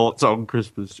me your thoughts on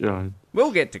Christmas Jones.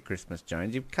 We'll get to Christmas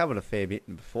Jones. You've covered a fair bit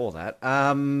before that.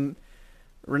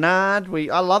 Renard,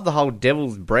 I love the whole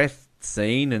Devil's Breath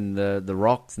scene and the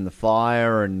rocks and the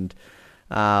fire and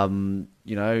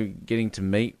getting to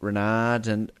meet Renard.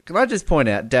 And can I just point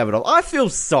out Davidoff? I feel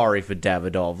sorry for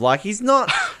Davidoff. Like, he's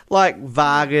not like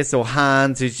Vargas or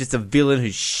Hans, who's just a villain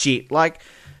who's shit. Like,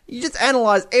 you just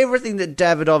analyse everything that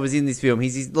Davidoff is in this film.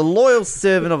 He's the loyal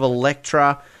servant of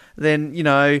Elektra. Then,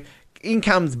 in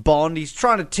comes Bond. He's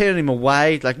trying to turn him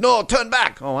away. Like, no, turn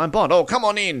back. Oh, I'm Bond. Oh, come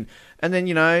on in. And then,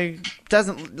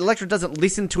 Elektra doesn't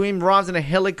listen to him, arrives in a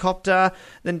helicopter,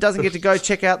 then doesn't get to go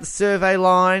check out the survey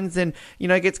lines, and,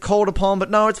 gets called upon,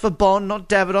 but no, it's for Bond, not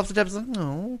Davidoff. So Davidoff's like,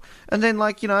 no. And then,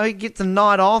 he gets a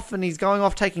night off, and he's going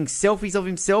off taking selfies of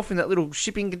himself in that little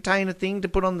shipping container thing to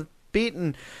put on the bit,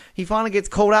 and he finally gets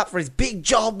called up for his big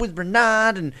job with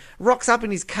Renard, and rocks up in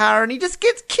his car, and he just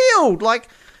gets killed. Like,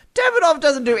 Davidoff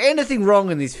doesn't do anything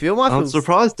wrong in this film. I'm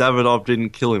surprised Davidoff didn't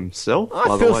kill himself.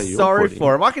 I feel sorry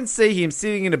for him. I can see him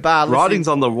sitting in a bar. Writings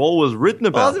on the wall was written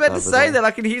about. I was about to say that.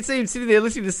 I can see him sitting there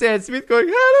listening to Sam Smith going,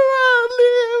 "How do I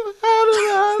live? How do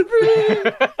I breathe?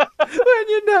 When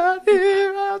you're not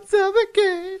here, I'll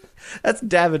suffocate." That's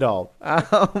Davidoff.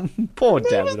 Poor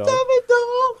Davidoff.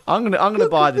 I'm gonna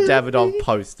buy the Davidoff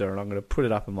poster and I'm gonna put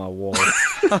it up on my wall.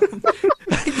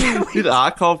 Did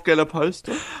Arkoff get a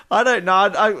poster? I don't know.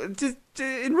 I just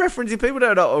in reference, if people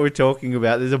don't know what we're talking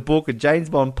about, there's a book, a James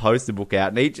Bond poster book out,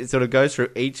 and it sort of goes through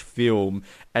each film,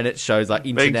 and it shows like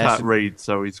international. Ben can't read,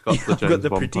 so he's got the James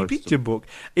Bond pretty poster. picture book.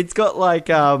 It's got like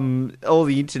all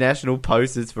the international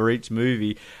posters for each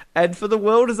movie, and for The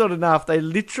World Is Not Enough, they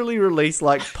literally release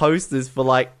like posters for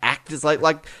like actors,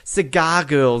 like Cigar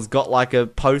Girls got like a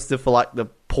poster for like the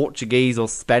Portuguese or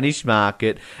Spanish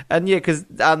market, and yeah, because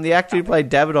the actor who played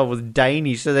Davidoff was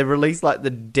Danish, so they released like the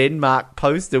Denmark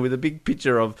poster with a big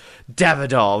picture of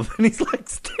Davidoff, and he's like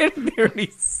standing there in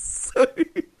his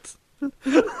suit. Can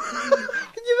you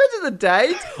imagine the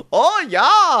days? Oh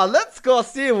yeah, let's go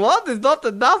see what is not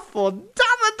enough for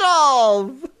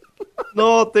Davidoff.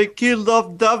 No, they killed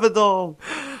off Davidoff.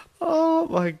 Oh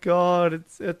my god,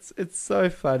 it's so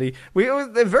funny.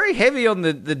 They're very heavy on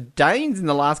the Danes in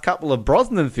the last couple of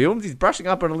Brosnan films. He's brushing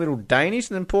up on a little Danish,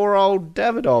 and then poor old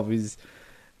Davidoff is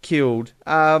killed.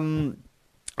 I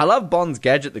love Bond's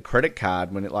gadget, the credit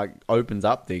card, when it like opens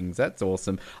up things. That's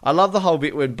awesome. I love the whole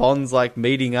bit when Bond's like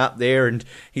meeting up there, and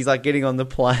he's like getting on the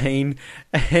plane,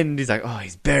 and he's like, oh,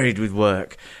 he's buried with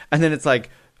work, and then it's like,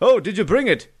 oh, did you bring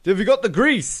it? Have you got the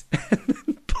grease?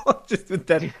 Just with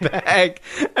that bag,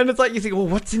 and it's like you think, well,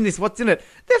 what's in this? What's in it?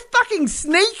 They're fucking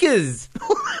sneakers.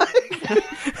 And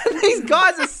these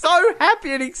guys are so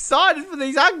happy and excited for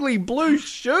these ugly blue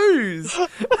shoes.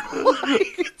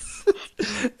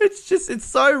 It's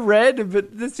so random, but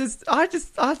I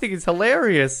think it's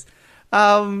hilarious.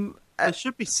 It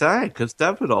should be sad because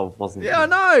Davidoff wasn't. Yeah, I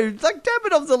know. Like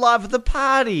Davidoff's alive at the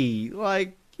party.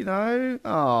 Like,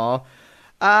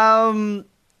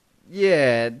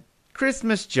 yeah.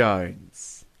 Christmas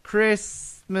Jones.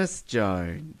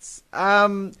 I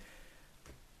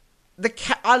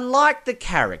like the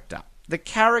character. The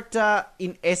character,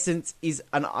 in essence, is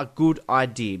a good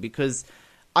idea because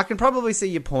I can probably see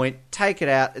your point. Take it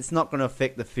out. It's not going to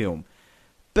affect the film.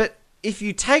 But if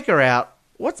you take her out,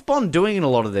 what's Bond doing in a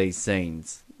lot of these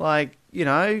scenes? Like, in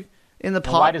the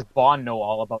why does Bond know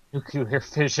all about nuclear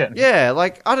fission? Yeah,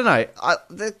 like, I don't know.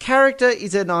 The character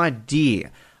is an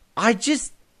idea.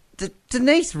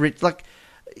 Denise Richards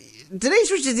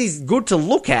is good to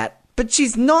look at, but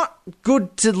she's not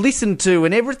good to listen to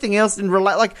and everything else and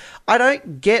relate. Like, I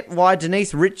don't get why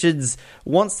Denise Richards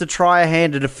wants to try a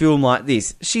hand at a film like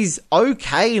this. She's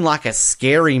okay in like a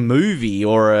scary movie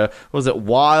or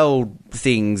Wild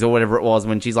Things or whatever it was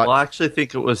when she's like... Well, I actually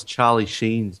think it was Charlie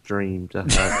Sheen's dream to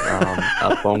have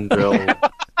a Bond girl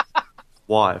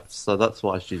wife, so that's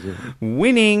why she's in it.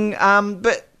 Winning,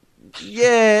 but...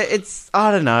 Yeah,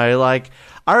 I don't know, like,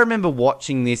 I remember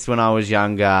watching this when I was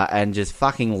younger and just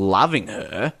fucking loving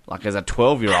her, like, as a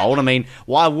 12-year-old. I mean,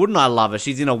 why wouldn't I love her?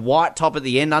 She's in a white top at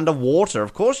the end underwater.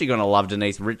 Of course you're going to love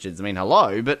Denise Richards. I mean,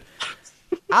 hello, but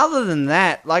other than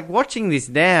that, like, watching this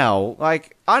now,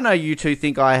 like, I know you two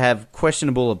think I have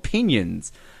questionable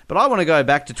opinions, but I want to go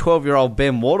back to 12-year-old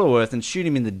Ben Waterworth and shoot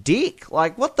him in the dick.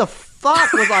 Like, what the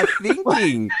fuck was I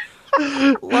thinking?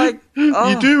 Like,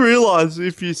 You do realise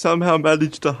if you somehow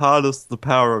manage to harness the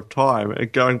power of time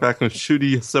and going back and shooting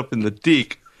yourself in the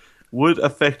dick would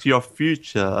affect your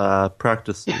future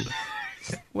practicing.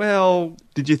 Well,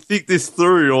 did you think this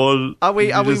through, or are we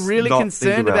just really not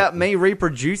concerned think about it? me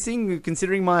reproducing,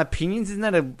 considering my opinions? Isn't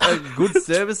that a good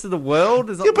service to the world?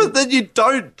 Yeah, but then you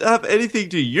don't have anything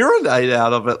to urinate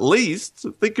out of. At least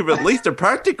think of at least a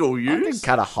practical use.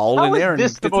 Cut a hole How in there is and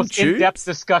this get the some most tubes. in-depth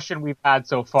discussion we've had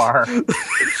so far? I'm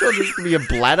sure there's gonna be a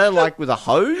bladder, like with a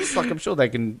hose. Like I'm sure they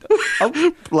can.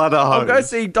 Bladder hose. I'll go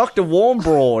see Dr.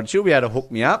 Warmbroad. She'll be able to hook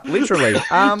me up, literally.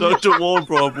 Dr.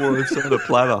 Warmbroad will have sent a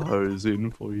bladder hose in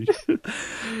for you.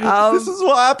 This is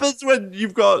what happens when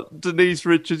you've got Denise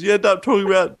Richards. You end up talking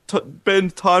about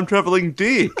Ben's time-traveling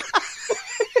dick.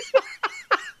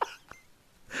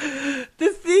 The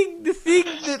thing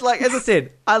that, like, as I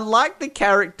said, I like the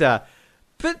character,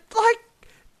 but, like,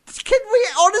 can we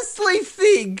honestly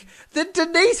think that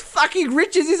Denise fucking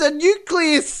Richards is a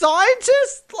nuclear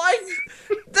scientist? Like,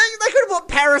 they could have put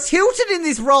Paris Hilton in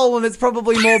this role and it's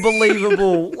probably more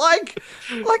believable. like,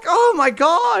 oh my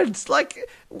god. Like,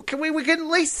 we can at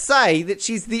least say that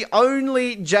she's the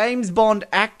only James Bond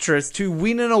actress to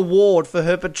win an award for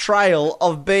her portrayal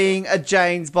of being a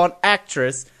James Bond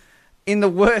actress in the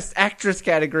worst actress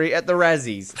category at the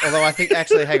Razzies. Although I think,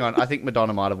 actually, hang on, I think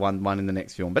Madonna might have won one in the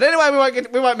next film. But anyway,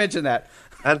 we won't mention that.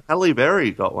 And Halle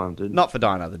Berry got one, didn't Not for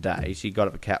Die Another Day. She got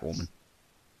it for Catwoman.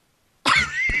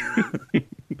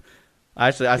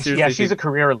 I seriously Yeah, she's think, a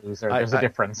career loser. There's a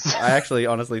difference. I actually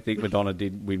honestly think Madonna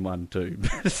did win one too.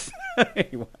 But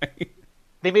anyway.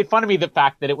 They made fun of me the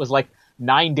fact that it was like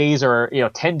 9 days or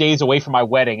 10 days away from my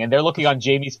wedding, and they're looking on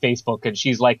Jamie's Facebook, and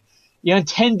she's like, in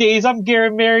 10 days, I'm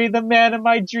getting married, the man of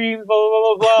my dreams, blah,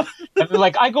 blah, blah, blah. And then,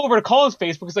 like, I go over to Colin's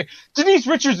Facebook, it's like, Denise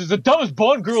Richards is the dumbest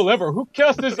Bond girl ever. Who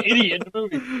cast this idiot in the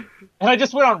movie? And I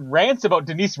just went on rants about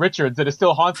Denise Richards, and it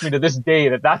still haunts me to this day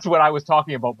that's what I was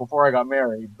talking about before I got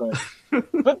married. But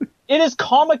it is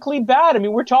comically bad. I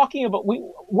mean, we're talking about,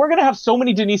 we're going to have so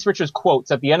many Denise Richards quotes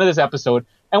at the end of this episode,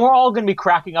 and we're all going to be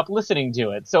cracking up listening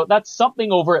to it. So that's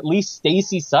something over at least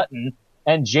Stacey Sutton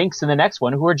and Jinx in the next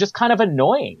one, who are just kind of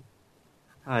annoying.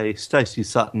 Hey, Stacey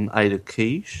Sutton ate a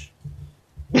quiche.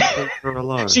 Leave her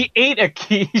alone. She ate a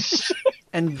quiche.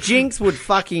 And Jinx would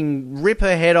fucking rip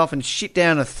her head off and shit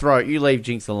down her throat. You leave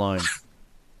Jinx alone.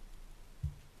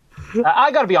 I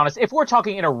gotta be honest, if we're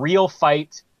talking in a real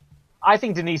fight, I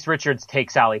think Denise Richards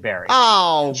takes Halle Berry.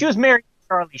 Oh. She was married to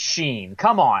Charlie Sheen.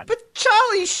 Come on. But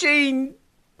Charlie Sheen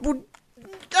would...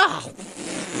 Oh.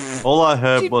 All I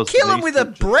heard She'd was kill him Denise with a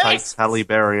Richards breast. takes Halle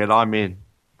Berry, and I'm in.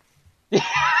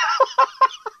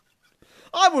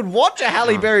 I would watch a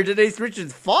Halle Berry Denise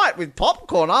Richards fight with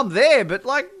popcorn. I'm there, but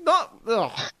like not. Ugh.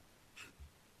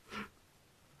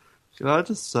 Can I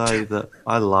just say that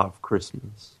I love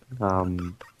Christmas?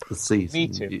 The season. Me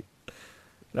too. It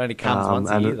only comes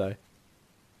once a year, though.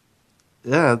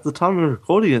 Yeah, at the time of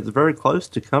recording, it's very close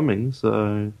to coming.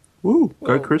 So, woo,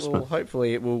 go Christmas! Well,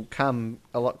 hopefully, it will come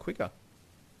a lot quicker.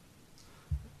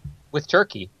 With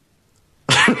turkey.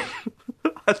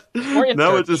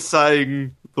 Now we're just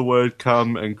saying the word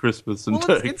 "come" and Christmas and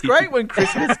turkey. It's great when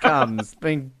Christmas comes. I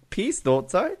mean, Pierce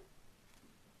thought so.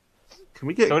 Can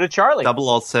we get so did Charlie.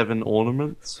 007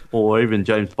 ornaments or even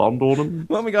James Bond ornaments?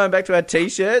 When we're going back to our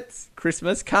T-shirts,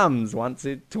 Christmas comes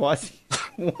twice.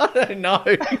 I don't know.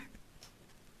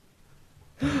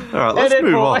 All right, let's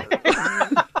move on.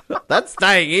 That's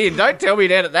staying in. Don't tell me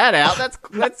to edit that out.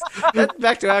 That's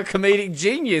back to our comedic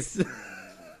genius.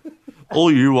 All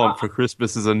you want for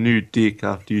Christmas is a new dick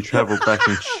after you travel back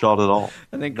and shot it off.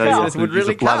 And then Christmas would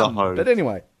really come. But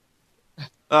anyway.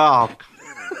 Oh.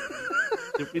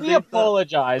 We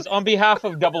apologize. On behalf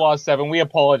of 007, we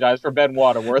apologize for Ben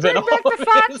Waterworth. And all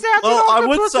Well, I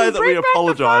would say that we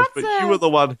apologise, but you were the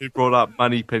one who brought up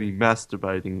Moneypenny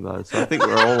masturbating, though, so I think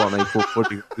we're all on equal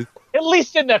footing. At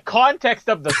least in the context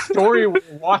of the story we're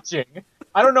watching.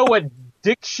 I don't know what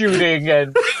dick shooting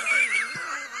and...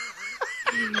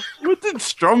 When did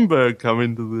Stromberg come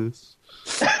into this?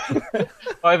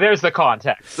 Oh, there's the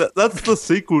context. That's the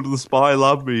sequel to The Spy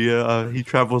Love Me. He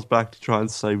travels back to try and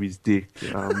save his dick.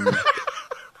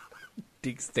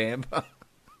 Dick Stamper.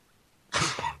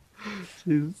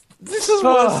 This is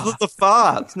worse than the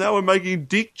farts. Now we're making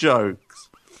dick jokes.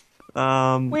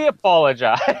 We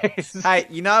apologize. Hey,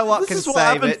 you know what can This is what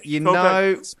save happens it? You if you go back know,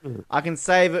 to Christmas. I can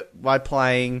save it by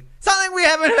playing something we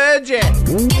haven't heard yet.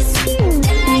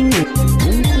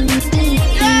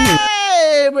 Yay!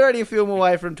 we're only a film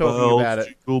away from talking about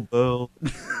it. Jingle bell.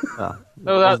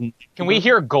 Can we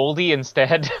hear Goldie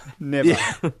instead? Never.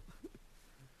 Yeah.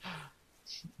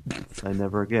 Say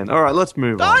never again. All right, let's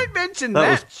move on. Don't mention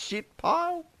that shit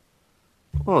pile.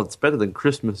 Well, it's better than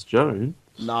Christmas Jones.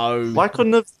 No. Why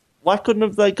couldn't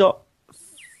have they got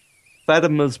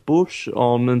Fatima's Bush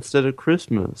on instead of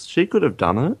Christmas? She could have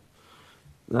done it.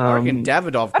 I reckon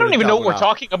Davidoff. I don't even know what we're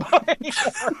talking about anymore.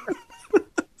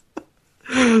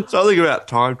 Something about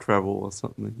time travel or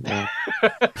something. Yeah.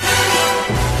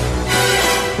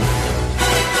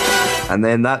 And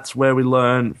then that's where we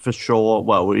learn for sure.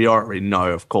 Well, we already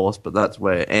know, of course, but that's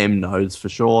where M knows for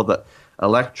sure that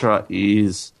Elektra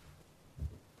is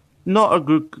not a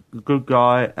good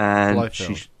guy, and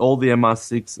all the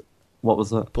MI6. What was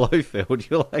that? Blofeld.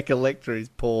 You're like Elektra's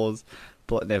paws.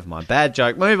 Never mind. Bad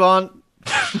joke. Move on.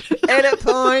 Edit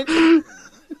point.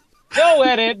 No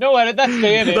edit. That's the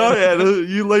edit. No edit.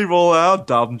 You leave all our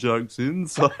dumb jokes in.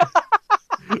 So.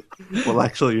 Well,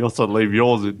 actually, you also leave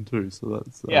yours in too. So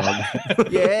that's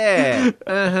yeah.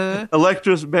 Uh-huh.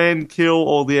 Elektra's men kill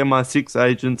all the MI6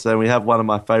 agents, and we have one of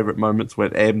my favourite moments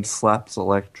when M slaps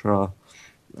Elektra.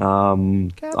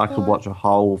 I could watch a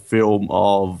whole film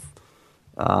of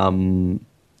Judi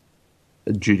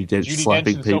Dench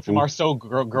slapping people. Sophie Marceau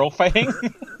girl fighting.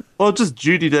 Well, just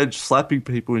Judi Dench slapping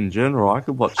people in general. I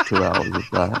could watch 2 hours of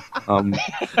that.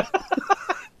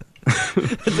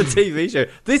 It's a TV show.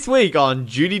 This week on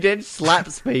Judi Dench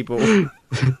Slaps People. This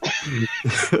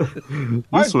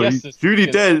week, Judi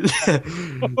Dench,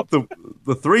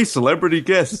 the 3 celebrity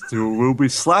guests who will be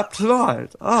slapped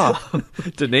tonight are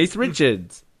Denise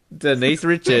Richards, and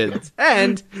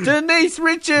Denise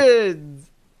Richards.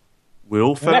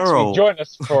 Will Ferrell. Next week, join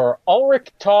us for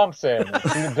Ulrich Thompson,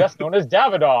 who's best known as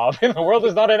Davidoff in The World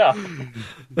Is Not Enough.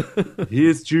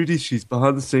 Here's Judy. She's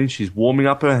behind the scenes. She's warming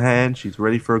up her hand. She's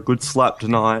ready for a good slap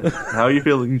tonight. How are you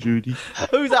feeling, Judy?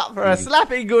 Who's up for a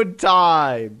slapping good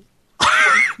time?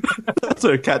 That's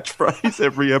her catchphrase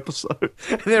every episode.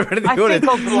 They're really good at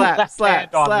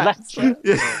slap.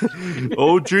 Yeah.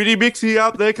 Oh, Judy mixing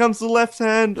up. There comes the left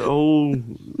hand. Oh,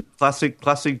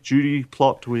 classic Judy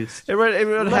plot twist.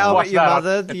 Everyone, How About Your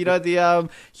Mother? You know the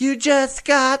you just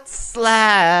got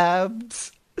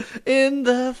slapped in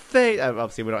the face.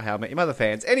 Obviously, we're not How I Met Your Mother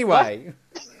fans. Anyway.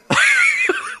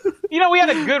 You know, we had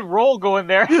a good roll going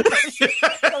there.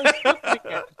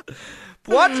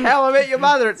 Watch How I Met Your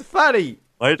Mother. It's funny.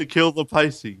 Way to kill the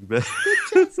pacing, man.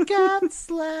 You just got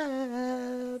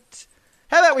slapped.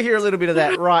 How about we hear a little bit of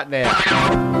that right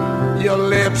now? Your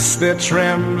lips, they're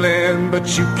trembling,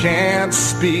 but you can't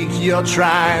speak. You're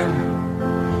trying,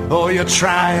 oh, you're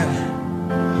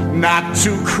trying not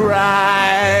to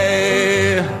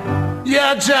cry.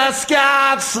 You just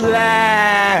got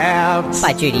slapped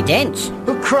by Judi Dench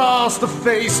across the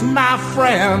face, my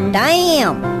friend.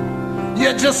 Damn.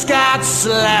 You just got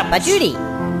slapped by Judy.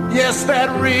 Yes, that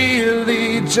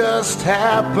really just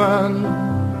happened.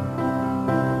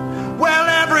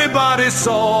 Well, everybody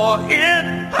saw it,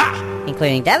 ha!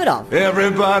 Including Davidoff.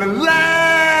 Everybody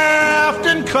laughed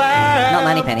and clapped. Not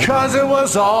Moneypenny. Because it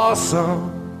was awesome.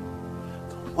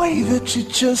 The way that you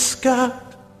just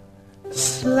got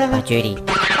slapped by Judy.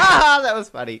 Ah, that was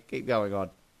funny. Keep going on.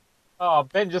 Oh,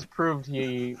 Ben just proved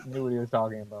he knew what he was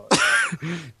talking about.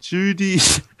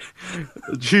 Judy's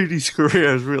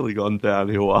career has really gone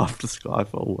downhill after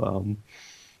Skyfall.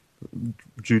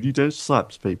 Judi Dench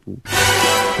slaps people.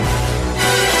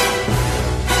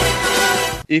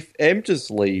 If M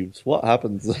just leaves, what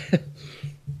happens?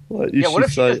 What if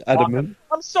she say adamant?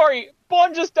 I'm sorry,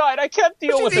 Bond just died. I can't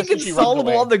deal with this. She's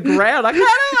inconsolable on the ground. Like, how do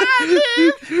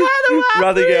I live?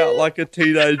 Running out like a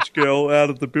teenage girl out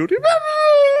of the building.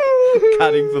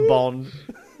 Cutting for Bond.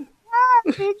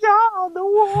 It's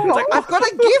like, I've got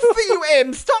a gift for you,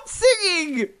 M. Stop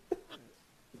singing.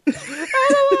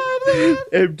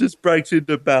 M just breaks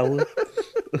into ballad,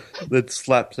 then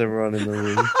slaps everyone in the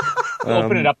room.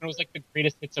 Open it up and it was like the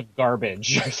greatest hits of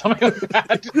garbage or something like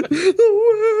that.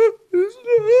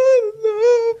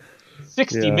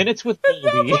 60 Minutes with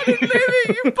Goldie.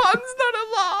 Bond's not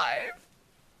alive.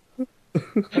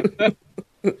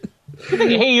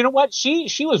 Hey, you know what?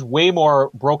 She was way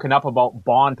more broken up about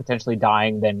Bond potentially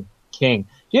dying than King. Do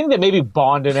you think that maybe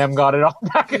Bond and M got it all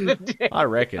back in the day? I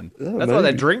reckon. That's why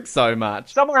they drink so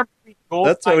much. Somewhere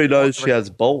that's how he knows she has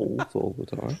balls all the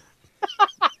time.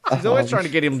 She's always trying to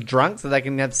get him drunk so they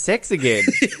can have sex again.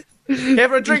 You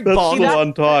ever drink That's Bond? the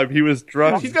one time he was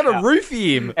drunk. She's got to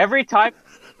roofie him. Every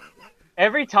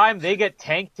time they get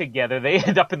tanked together, they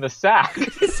end up in the sack.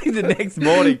 See the next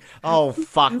morning. Oh,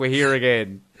 fuck, we're here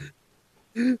again.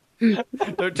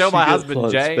 Don't tell my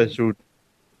husband, Jay.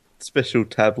 special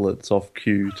tablets off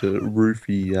cue to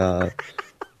roofie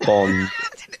Bond.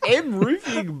 M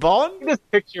roofing Bond? This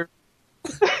picture.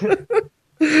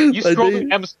 You scroll to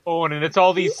M's phone and it's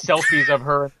all these selfies of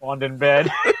her and Bond in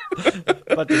bed.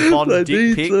 But the Bond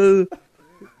dick pics.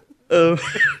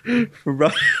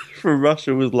 From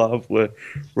Russia with Love, where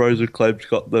Rosa Kleb's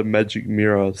got the magic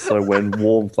mirror, so when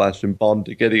Warm Flash and Bond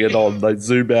are getting it on, they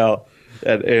zoom out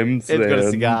at M's M's there, got a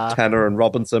and cigar. Tanner and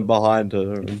Robinson behind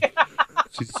her. And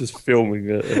she's just filming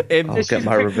it. I'll get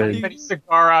my revenge. A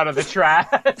cigar out of the trash.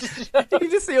 You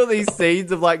just see all these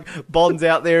scenes of like Bond's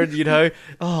out there and, you know,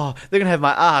 oh, they're going to have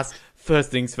my ass.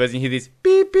 First things first, you hear this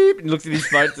beep beep, and he looks at his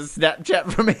phone to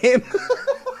Snapchat from him.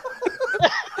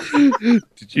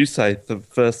 Did you say the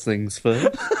first things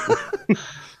first?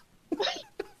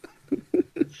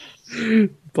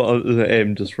 But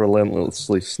M just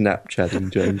relentlessly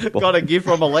Snapchatting James Bond. Got a gift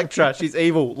from Elektra. She's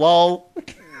evil. Lol.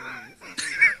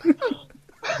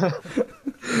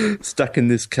 Stuck in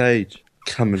this cage.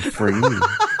 Come and free me.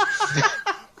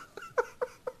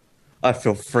 I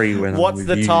feel free when What's I'm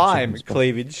with the you, time? James Bond.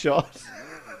 Cleavage shot.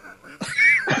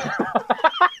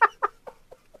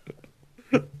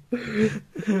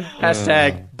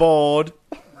 Hashtag bored.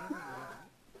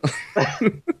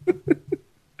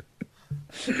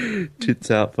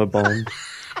 Tits out for Bond.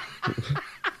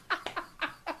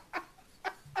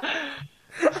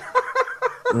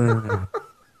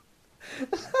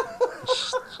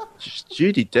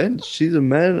 Judi Dench, she's a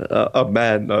man.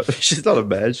 No, she's not a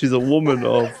man. She's a woman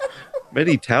of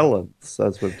many talents,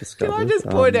 as we've discovered. Can I just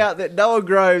point out that Noah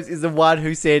Groves is the one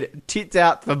who said tits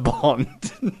out for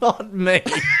Bond, not me.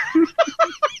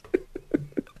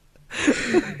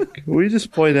 Can we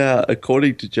just point out,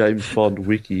 according to James Bond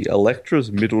Wiki,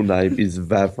 Elektra's middle name is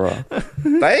Vavra.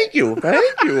 Thank you.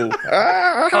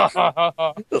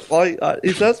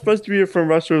 Is that supposed to be from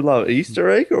Russia with Love Easter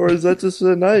egg, or is that just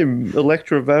her name,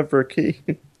 Elektra Vavra Key?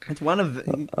 It's one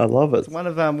of. I love it. It's one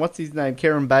of what's his name,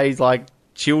 Karen Bay's like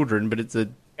children, but it's a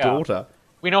daughter.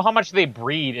 We know how much they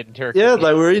breed in Turkey. Yeah,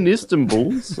 they were in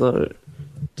Istanbul. So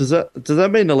does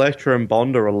that mean Elektra and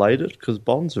Bond are related? Because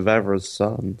Bond's Vavra's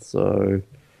son. So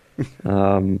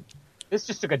this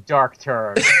just took a dark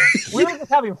turn. We were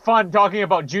just having fun talking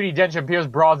about Judi Dench and Pierce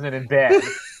Brosnan in bed,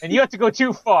 and you have to go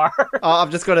too far. I've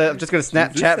just got a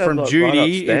Snapchat from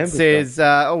Judy. It says,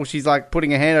 she's like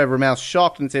putting her hand over her mouth,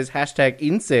 shocked, and says hashtag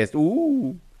incest.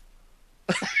 Ooh.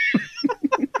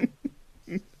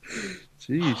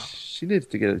 Geez, she needs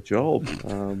to get a job.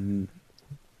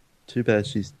 Too bad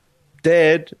she's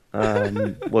dead.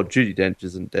 Well, Judi Dench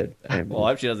isn't dead. Well,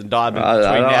 I hope she doesn't die between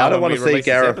I don't want to to see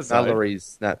Gareth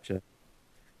Mallory's Snapchat.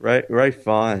 Ray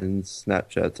Fiennes'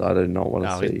 Snapchats, I do not want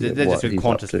to see. They're just with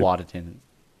Qantas flight attendants.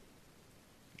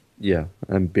 Yeah,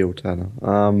 and Bill Tanner.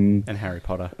 And Harry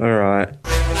Potter. All right.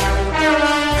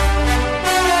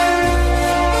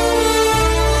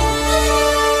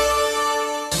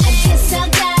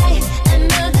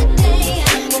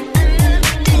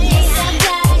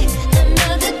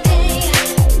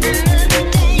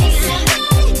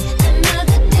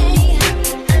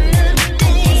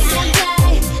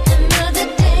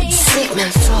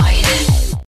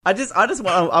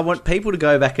 I want people to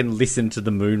go back and listen to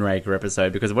the Moonraker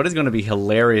episode, because what is going to be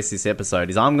hilarious this episode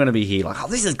is I'm going to be here like, oh,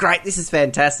 this is great, this is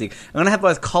fantastic. I'm going to have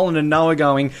both Colin and Noah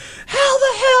going, how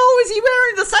the hell is he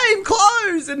wearing the same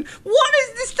clothes? And what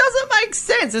is this? Doesn't make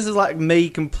sense. This is like me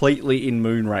completely in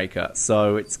Moonraker.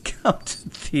 So it's come to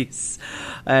this.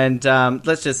 And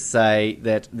let's just say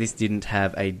that this didn't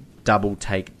have a double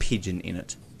take pigeon in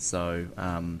it. So,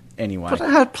 anyway. But it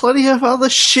had plenty of other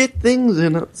shit things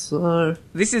in it, so...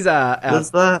 This is our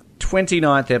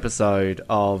 29th episode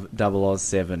of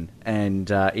 007, and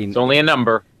it's only a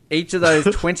number. Each of those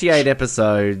 28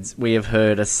 episodes, we have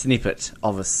heard a snippet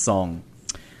of a song.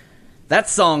 That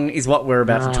song is what we're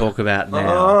about to talk about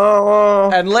now.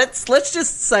 And let's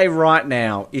just say right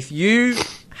now, if you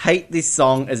hate this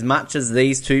song as much as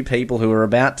these two people who are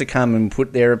about to come and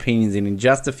put their opinions in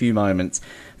just a few moments,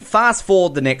 fast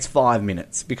forward the next 5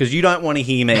 minutes, because you don't want to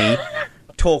hear me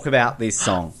talk about this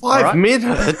song. 5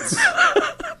 minutes?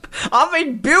 I've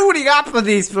been building up for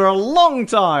this for a long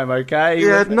time, okay?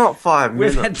 Yeah, not 5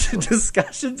 minutes. We've had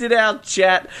discussions in our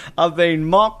chat. I've been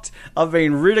mocked. I've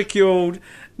been ridiculed.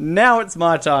 Now it's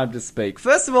my time to speak.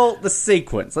 First of all, the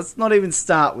sequence. Let's not even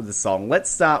start with the song. Let's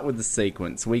start with the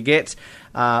sequence. We get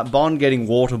Bond getting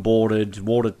waterboarded,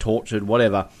 water-tortured,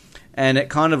 whatever. And it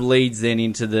kind of leads then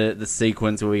into the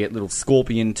sequence where we get little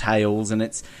scorpion tails. And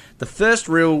it's the first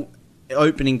real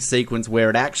opening sequence where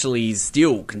it actually is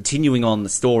still continuing on the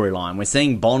storyline. We're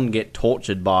seeing Bond get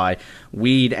tortured by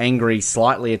weird, angry,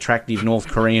 slightly attractive North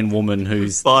Korean woman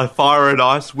who's... By fire and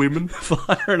ice women.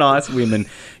 Fire and ice women.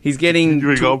 He's getting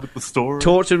on with the story.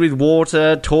 Tortured with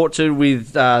water, tortured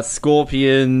with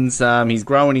scorpions. He's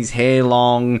growing his hair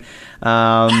long.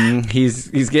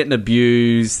 He's getting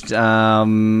abused.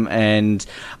 And,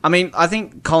 I mean, I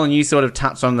think, Colin, you sort of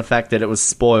touched on the fact that it was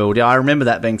spoiled. Yeah, I remember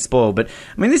that being spoiled. But,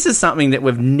 I mean, this is something that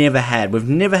we've never had. We've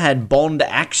never had Bond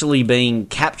actually being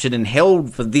captured and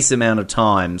held for this amount of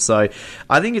time. So,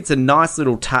 I think it's a nice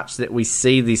little touch that we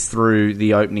see this through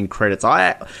the opening credits.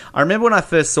 I remember when I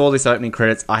first saw this opening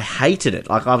credits, I hated it.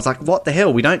 Like, I was like, what the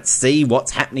hell? We don't see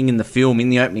what's happening in the film in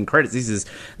the opening credits. This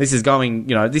is going,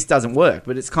 this doesn't work.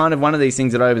 But it's kind of one of these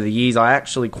things that over the years I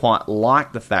actually quite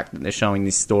like the fact that they're showing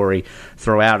this story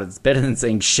throughout. It's better than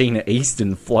seeing Sheena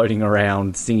Easton floating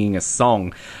around singing a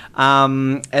song.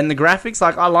 And the graphics,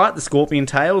 like, I like the scorpion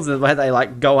tails, the way they,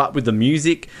 like, go up with the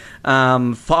music.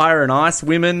 Fire and ice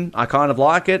women, I kind of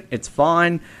like it. It's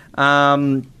fine.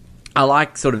 I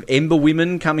like sort of ember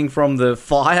women coming from the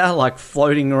fire, like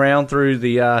floating around through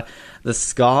the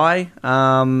sky.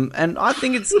 And I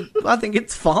think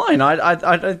it's fine.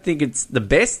 I don't think it's the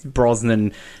best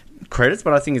Brosnan credits,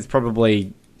 but I think it's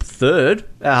probably third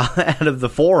out of the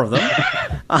four of them.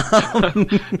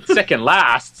 Second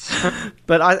last.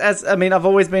 But I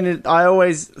always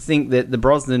think that the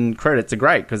Brosnan credits are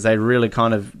great because they really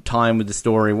kind of tie in with the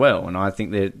story well. And I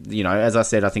think that, as I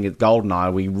said, I think at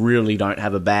GoldenEye we really don't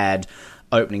have a bad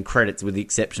opening credits with the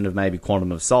exception of maybe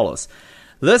Quantum of Solace.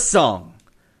 The song.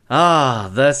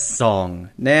 The song.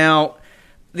 Now,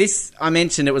 this, I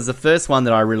mentioned it was the first one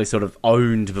that I really sort of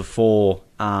owned before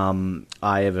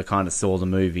I ever kind of saw the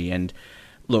movie. And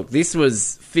look, this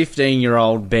was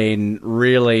 15-year-old Ben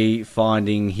really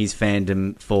finding his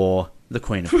fandom for the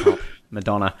Queen of Pop,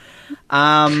 Madonna.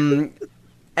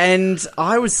 And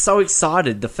I was so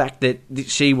excited, the fact that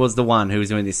she was the one who was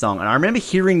doing this song. And I remember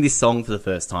hearing this song for the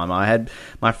first time. I had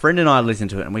my friend and I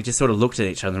listened to it, and we just sort of looked at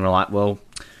each other and were like, well,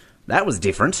 that was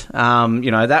different.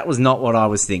 That was not what I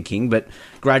was thinking, but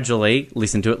gradually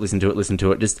listened to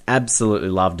it, just absolutely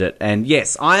loved it. And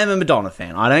yes, I am a Madonna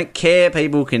fan. I don't care.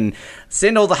 People can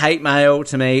send all the hate mail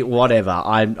to me, whatever.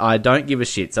 I don't give a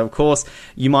shit. So, of course,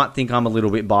 you might think I'm a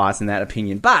little bit biased in that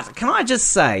opinion. But can I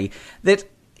just say that,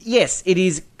 yes, it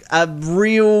is a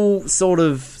real sort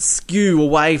of skew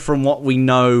away from what we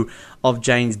know of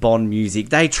James Bond music.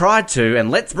 They tried to,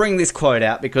 and let's bring this quote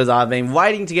out because I've been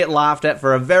waiting to get laughed at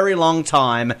for a very long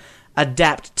time,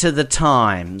 adapt to the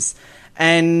times.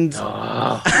 And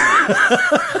so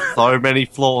many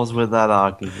flaws with that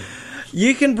argument.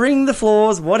 You can bring the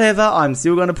flaws, whatever, I'm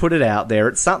still going to put it out there.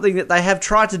 It's something that they have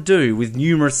tried to do with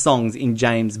numerous songs in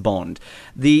James Bond.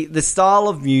 The style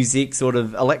of music, sort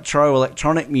of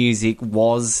electronic music,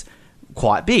 was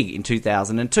quite big in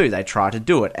 2002. They tried to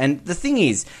do it. And the thing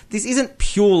is, this isn't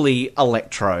purely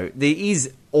electro. There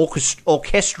is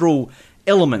orchestral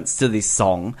elements to this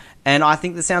song, and I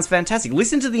think this sounds fantastic.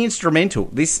 Listen to the instrumental.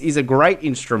 This is a great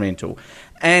instrumental.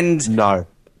 And no.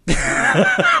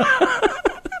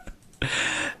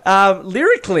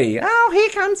 Lyrically, here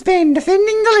comes Ben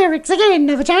defending the lyrics again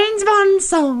of a James Bond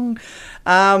song.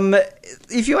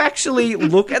 If you actually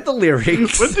look at the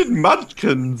lyrics... When did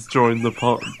Mudkins join the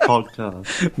podcast?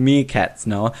 Meerkats,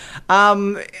 Noah.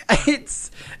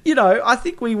 It's, I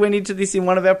think we went into this in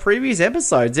one of our previous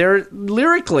episodes.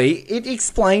 Lyrically, it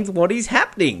explains what is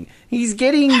happening. He's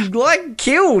getting,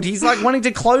 killed. He's, wanting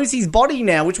to close his body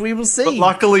now, which we will see. But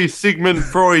luckily, Sigmund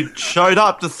Freud showed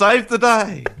up to save the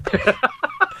day.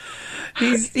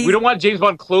 We don't want James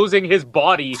Bond closing his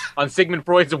body on Sigmund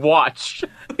Freud's watch.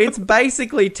 It's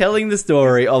basically telling the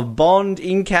story of Bond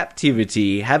in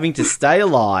captivity, having to stay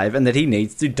alive, and that he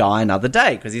needs to die another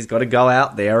day because he's got to go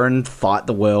out there and fight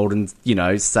the world and,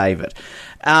 save it.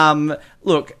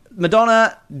 Look,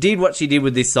 Madonna did what she did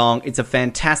with this song. It's a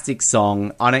fantastic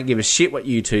song. I don't give a shit what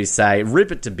you two say.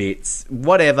 Rip it to bits.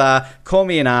 Whatever. Call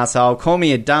me an asshole. Call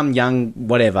me a dumb young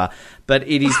whatever. But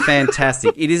it is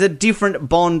fantastic. It is a different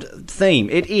Bond theme.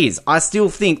 It is. I still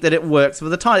think that it works for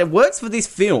the time. It works for this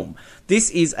film. This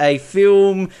is a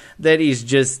film that is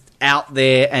just out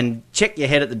there, and check your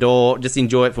head at the door. Just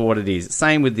enjoy it for what it is.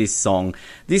 Same with this song.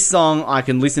 This song I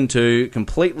can listen to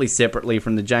completely separately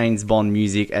from the James Bond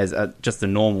music as just a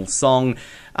normal song.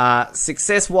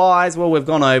 Success-wise, well, we've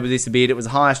gone over this a bit. It was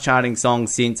the highest charting song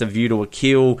since A View to a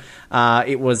Kill.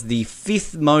 It was the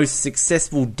 5th most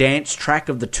successful dance track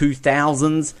of the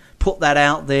 2000s. Put that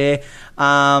out there.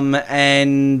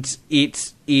 And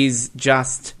it is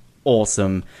just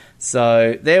awesome.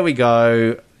 So there we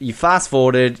go. you fast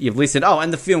forwarded, you've listened. Oh,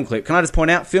 and the film clip. Can I just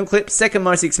point out, film clip, second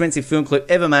most expensive film clip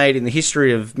ever made in the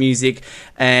history of music.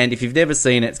 And if you've never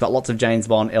seen it, it's got lots of James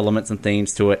Bond elements and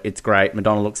themes to it. It's great.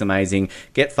 Madonna looks amazing.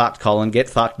 Get fucked, Colin. Get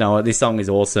fucked, Noah. This song is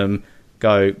awesome.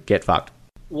 Go get fucked.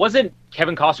 Wasn't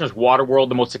Kevin Costner's Waterworld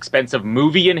the most expensive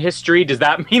movie in history? Does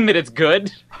that mean that it's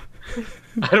good?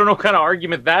 I don't know what kind of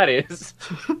argument that is.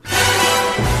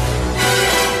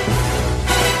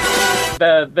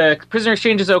 The Prisoner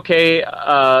Exchange is okay.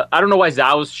 I don't know why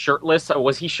Zhao's shirtless.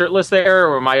 Was he shirtless there,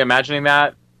 or am I imagining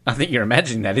that? I think you're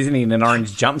imagining that. Isn't he in an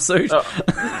orange jumpsuit?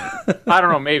 I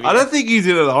don't know, maybe. I don't think he's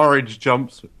in an orange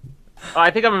jumpsuit.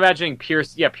 I think I'm imagining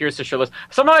Pierce. Yeah, Pierce is shirtless.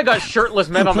 Somehow I got shirtless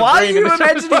men on the Why are brain. you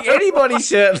imagining anybody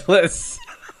shirtless?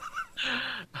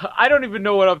 I don't even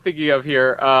know what I'm thinking of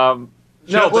here.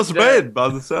 Shirtless men, by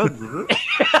the sounds of it.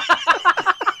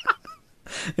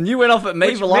 And you went off at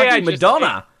me for liking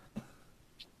Madonna.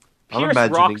 I'm Pierce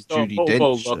imagining rocks the Judi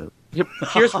hobo Dench. look.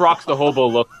 Pierce rocks the hobo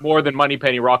look more than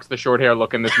Moneypenny rocks the short hair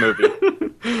look in this movie.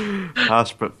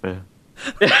 Harsh but fair.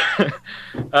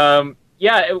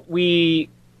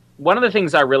 One of the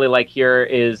things I really like here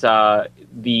is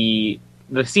the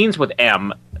scenes with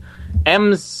M.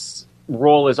 M's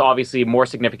role is obviously more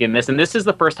significant in this, and this is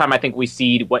the first time I think we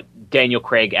see what Daniel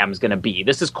Craig M is going to be.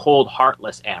 This is cold,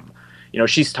 heartless M. You know,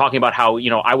 she's talking about how, you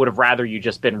know, I would have rather you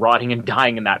just been rotting and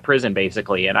dying in that prison,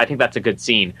 basically, and I think that's a good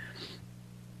scene.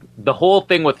 The whole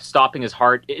thing with stopping his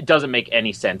heart, it doesn't make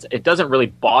any sense. It doesn't really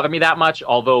bother me that much,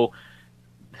 although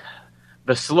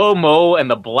the slow-mo and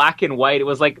the black and white, it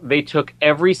was like they took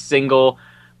every single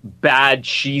bad,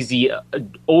 cheesy,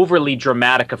 overly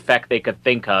dramatic effect they could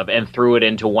think of and threw it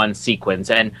into one sequence.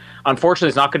 And unfortunately,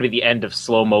 it's not going to be the end of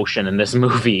slow motion in this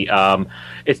movie.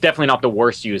 It's definitely not the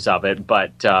worst use of it,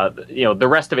 but you know, the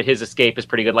rest of it, his escape is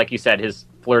pretty good. Like you said, his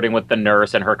flirting with the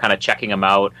nurse and her kind of checking him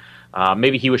out.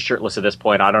 Maybe he was shirtless at this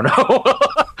point. I don't know.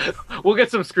 We'll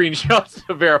get some screenshots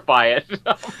to verify it.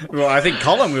 Well, I think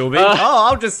Colin will be.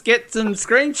 I'll just get some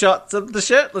screenshots of the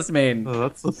shirtless man. Oh,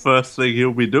 that's the first thing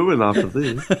he'll be doing after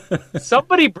this.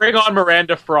 Somebody bring on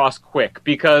Miranda Frost quick,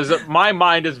 because my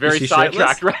mind is very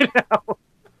sidetracked right now.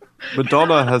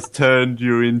 Madonna has turned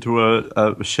you into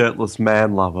a shirtless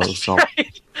man lover or something.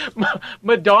 Right.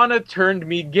 Madonna turned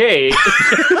me gay.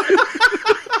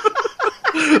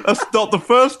 That's not the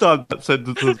first time that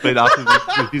sentence has been uttered in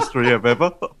the history of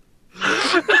ever.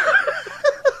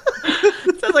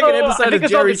 Sounds like an episode of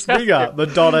Jerry Springer.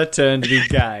 Madonna turned me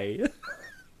gay.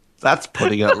 That's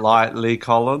putting it lightly,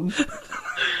 Colin.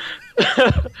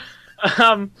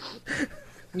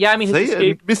 Yeah, I mean, his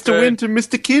escape, Mr. Wint and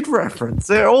Mr. Kid reference.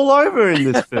 They're all over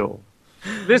in this film.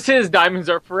 This is Diamonds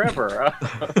Are Forever.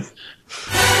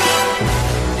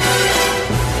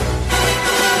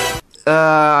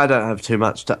 I don't have too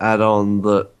much to add on.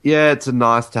 Yeah, it's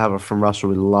nice to have a From Russia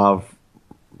with Love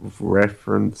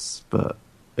reference, but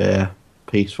yeah,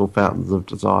 Peaceful Fountains of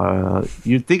Desire.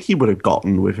 You'd think he would have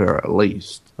gotten with her at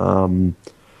least. And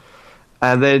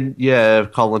then, yeah,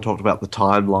 Colin talked about the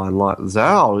timeline like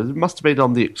Zhao. It must have been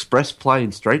on the express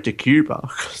plane straight to Cuba.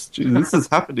 This is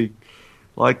happening.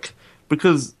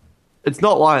 Because it's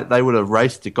not like they would have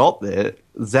raced to got there.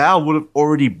 Zhao would have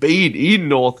already been in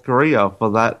North Korea for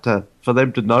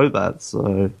them to know that.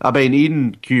 So, I mean,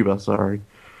 in Cuba, sorry.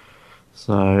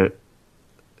 So,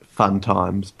 fun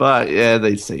times. But, yeah,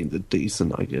 these scenes are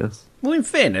decent, I guess. Well, in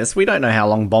fairness, we don't know how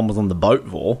long Bond was on the boat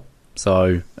for.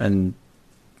 So, and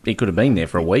he could have been there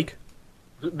for a week.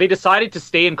 They decided to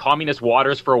stay in communist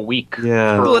waters for a week.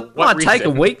 Yeah. Well, it might take a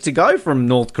week to go from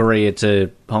North Korea to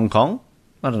Hong Kong.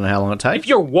 I don't know how long it takes. If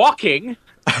you're walking...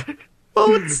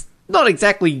 Well, it's not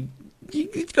exactly...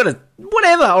 You've got to...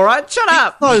 Whatever, all right? Shut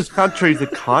up! Those countries are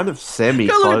kind of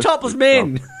semi-close. Go little topless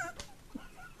men!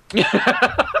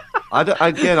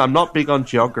 Again, I'm not big on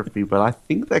geography, but I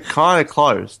think they're kind of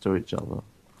close to each other.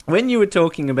 When you were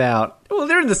talking about... Well,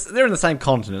 they're in the same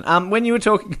continent. When you were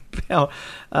talking about...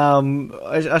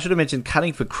 I should have mentioned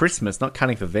cutting for Christmas, not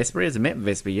cutting for Vesper. He hasn't met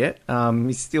Vesper yet.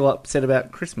 He's still upset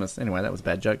about Christmas. Anyway, that was a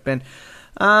bad joke, Ben.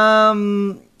 I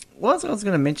was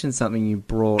going to mention something you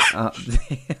brought up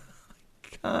there. I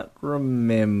can't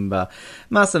remember.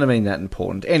 Mustn't have been that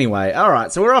important. Anyway, all right.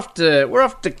 So we're off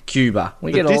to Cuba.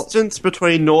 The distance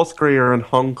between North Korea and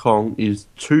Hong Kong is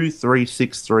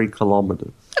 2,363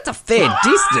 kilometers. That's a fair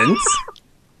distance.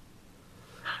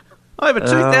 Over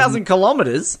 2,000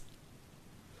 kilometers.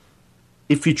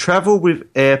 If you travel with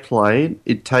airplane,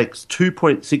 it takes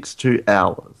 2.62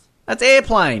 hours. That's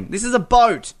airplane. This is a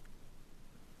boat.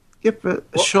 Yeah, but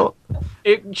sure.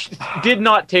 It did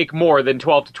not take more than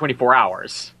 12 to 24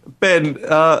 hours. Ben,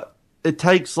 it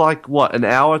takes an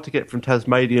hour to get from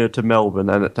Tasmania to Melbourne,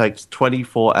 and it takes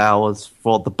 24 hours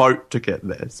for the boat to get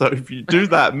there. So if you do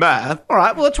that math, all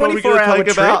right, well, a 24-hour take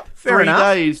trip, about fair 3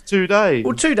 enough. days, 2 days.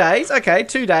 Well, 2 days, okay,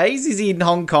 2 days. He's in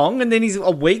Hong Kong, and then he's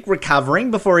a week recovering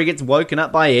before he gets woken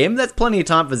up by M. That's plenty of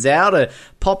time for Zhao to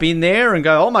pop in there and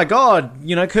go, oh my God,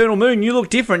 Colonel Moon, you look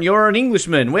different. You're an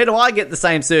Englishman. Where do I get the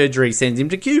same surgery? Sends him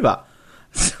to Cuba.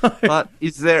 But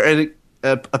is there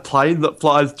a plane that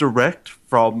flies direct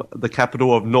from the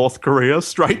capital of North Korea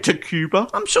straight to Cuba?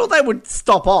 I'm sure they would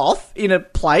stop off in a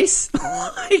place.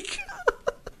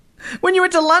 When you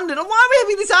went to London, why are we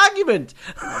having this argument?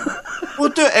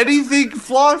 Well, do anything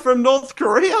fly from North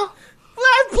Korea? They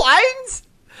have planes.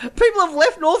 People have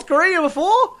left North Korea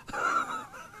before.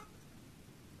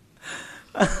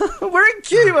 We're in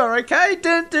Cuba, okay?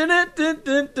 Dun, dun, dun, dun,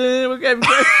 dun, dun.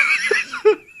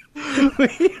 We're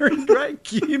hearing great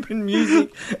Cuban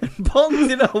music and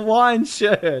Bond's in a Hawaiian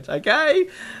shirt, okay?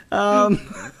 How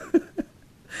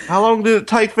long did it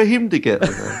take for him to get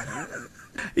there?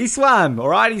 He swam, all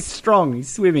right? He's strong.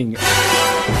 He's swimming.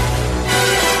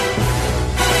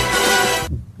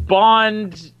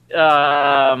 Bond.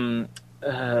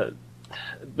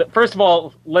 First of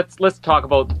all, let's talk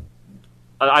about.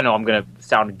 I know I'm going to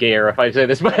sound gayer if I say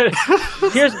this, but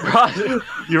here's Brosnan.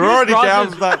 You're already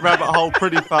down that rabbit hole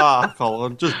pretty far,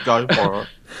 Colin. Just go for it.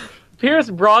 Pierce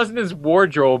Brosnan's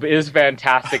wardrobe is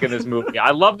fantastic in this movie.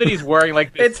 I love that he's wearing this.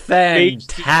 It's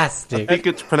fantastic. I think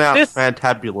it's pronounced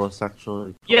fantabulous,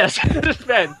 actually. Yes, it's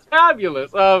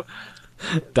fantabulous.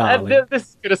 Darling. This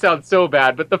is going to sound so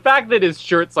bad, but the fact that his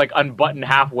shirt's unbuttoned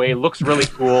halfway looks really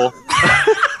cool.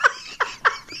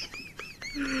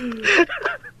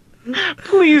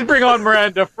 Please bring on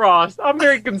Miranda Frost. I'm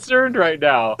very concerned right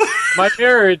now. My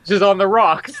marriage is on the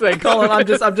rocks. Colin,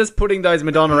 I'm just putting those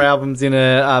Madonna albums in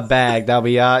a bag. They'll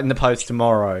be in the post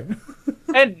tomorrow.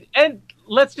 And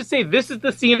let's just say this is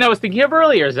the scene I was thinking of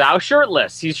earlier. Zhao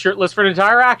shirtless. He's shirtless for an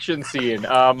entire action scene.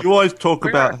 You always talk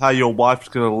about how your wife's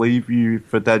going to leave you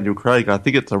for Daniel Craig. I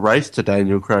think it's a race to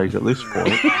Daniel Craig at this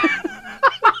point.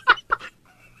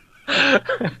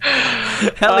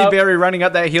 Halle Berry running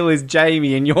up that hill is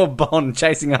Jamie, and you're Bond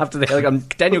chasing after the helicopter.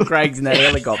 Daniel Craig's in that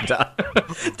helicopter.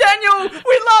 Daniel,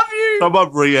 we love you!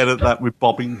 Someone re-edit that with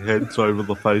bobbing heads over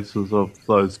the faces of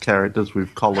those characters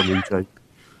with Colin and Jake.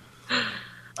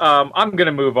 I'm going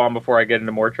to move on before I get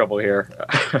into more trouble here.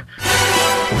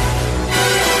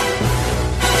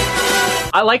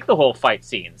 I like the whole fight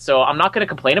scene, so I'm not going to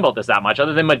complain about this that much,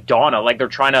 other than Madonna. They're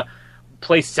trying to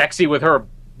play sexy with her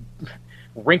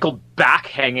wrinkled back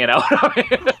hanging out.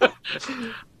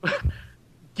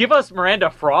 Give us Miranda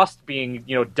Frost being,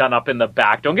 done up in the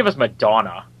back. Don't give us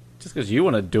Madonna. Just because you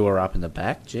want to do her up in the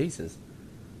back? Jesus.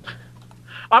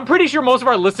 I'm pretty sure most of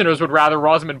our listeners would rather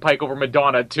Rosamund Pike over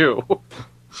Madonna, too.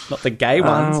 Not the gay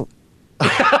ones.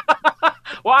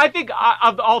 Well, I think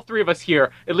of all three of us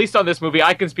here, at least on this movie,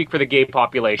 I can speak for the gay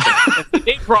population.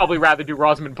 They'd probably rather do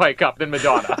Rosamund Pike up than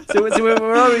Madonna. So we're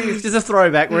already, it's just a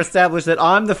throwback. We're established that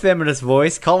I'm the feminist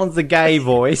voice, Colin's the gay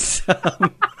voice.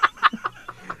 And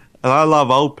I love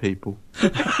old people.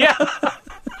 Yeah.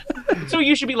 So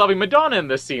you should be loving Madonna in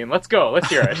this scene. Let's go. Let's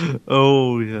hear it.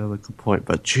 Oh, yeah, that's a point.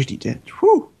 But Judi Dench,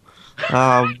 whew.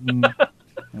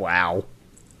 Wow.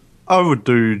 I would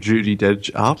do Judi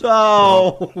Dench up.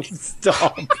 Oh,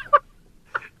 stop.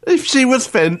 If she was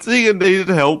fencing and needed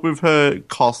help with her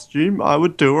costume, I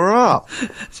would do her up.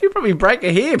 She'd probably break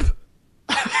a hip.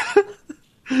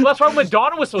 Well, that's why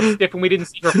Madonna was so stiff and we didn't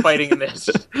see her fighting in this.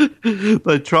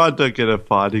 They tried to get her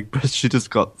fighting, but she just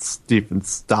got stiff and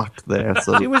stuck there.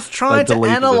 So she was trying to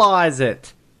analyze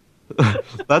it.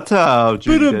 That's how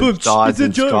Judi Dench died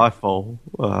in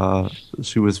Skyfall.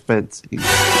 She was fencing.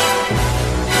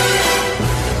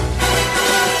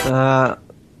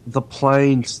 The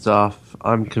plane stuff,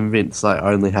 I'm convinced they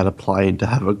only had a plane to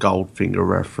have a Goldfinger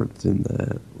reference in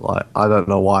there. I don't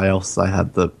know why else they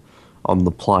had on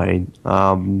the plane.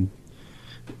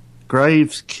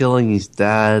 Graves killing his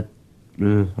dad,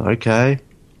 okay.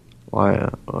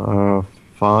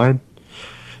 Fine.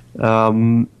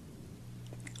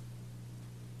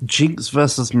 Jinx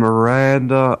versus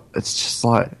Miranda, it's just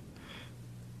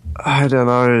I don't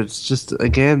know, it's just,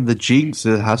 again, the Jinx,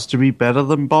 it has to be better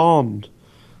than Bond.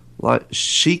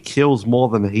 She kills more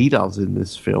than he does in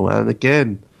this film, and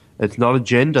again, it's not a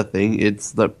gender thing,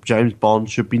 it's that James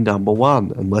Bond should be number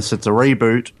one, unless it's a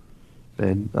reboot.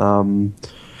 Then,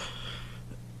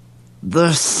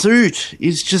 the suit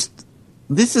is just,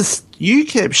 you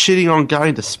kept shitting on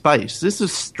going to space. This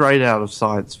is straight out of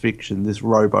science fiction, this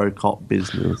RoboCop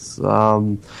business.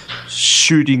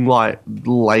 Shooting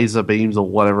laser beams or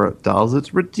whatever it does.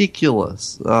 It's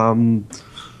ridiculous.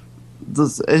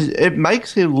 it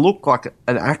makes him look like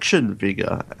an action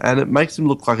figure, and it makes him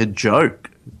look like a joke,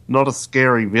 not a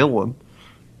scary villain.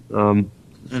 So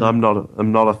I'm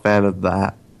not a fan of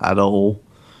that at all.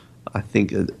 I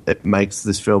think it makes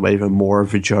this film even more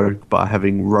of a joke by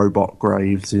having robot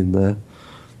Graves in there.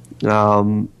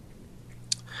 And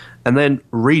then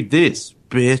read this,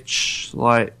 bitch.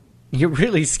 Like, you're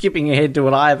really skipping ahead to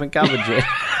what I haven't covered yet.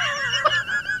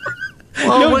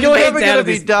 Well, we're never going to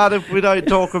be done if we don't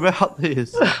talk about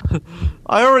this.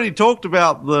 I already talked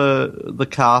about the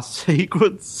car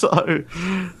sequence, so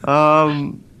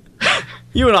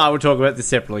you and I will talk about this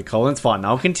separately, Colin. It's fine.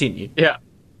 I'll continue. Yeah.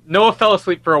 Noah fell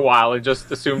asleep for a while and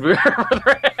just assumed we were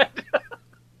further ahead.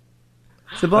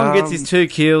 So Bond gets his 2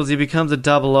 kills. He becomes a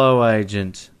 000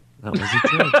 agent. That was a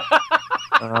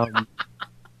joke.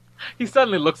 He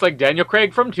suddenly looks like Daniel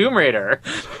Craig from Tomb Raider.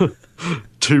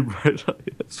 Tomb Raider,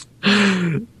 yes.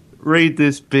 Read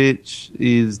this, bitch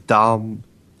is dumb.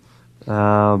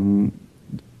 Bond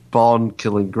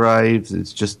killing Graves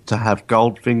is just to have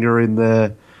Goldfinger in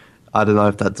there. I don't know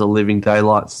if that's a Living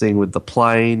Daylights thing with the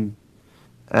plane.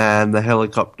 And the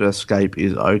helicopter escape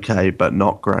is okay, but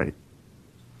not great.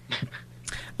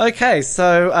 Okay,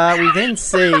 so we then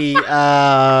see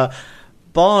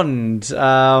Bond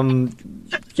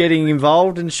getting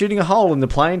involved and shooting a hole in the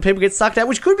plane. People get sucked out,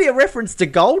 which could be a reference to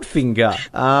Goldfinger.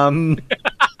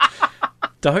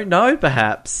 Don't know,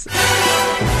 perhaps.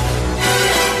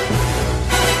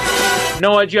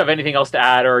 Noah, do you have anything else to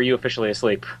add, or are you officially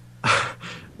asleep?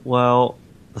 Well,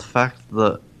 the fact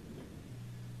that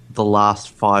the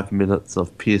last 5 minutes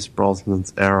of Pierce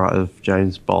Brosnan's era of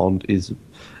James Bond is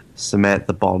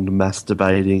Samantha Bond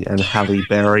masturbating and Halle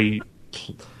Berry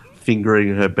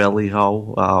fingering her belly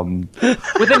hole.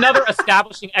 With another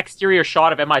establishing exterior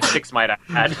shot of MI6, might I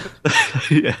add.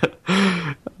 Yeah.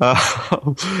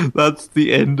 That's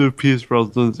the end of Pierce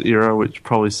Brosnan's era, which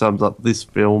probably sums up this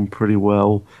film pretty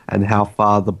well, and how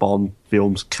far the Bond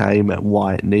films came and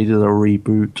why it needed a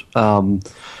reboot.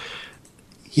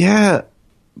 Yeah,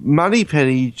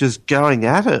 Moneypenny just going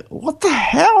at it. What the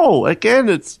hell? Again,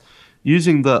 it's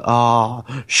using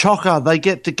the, shocker, they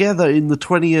get together in the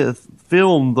 20th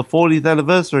film, the 40th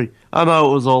anniversary. I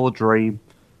know it was all a dream.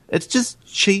 It's just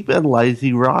cheap and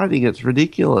lazy writing. It's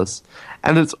ridiculous.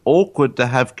 And it's awkward to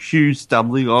have Q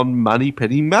stumbling on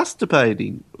Moneypenny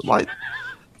masturbating. Like,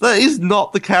 that is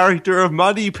not the character of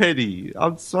Moneypenny.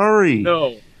 I'm sorry.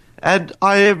 No. And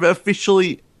I am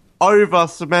officially over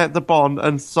Samantha Bond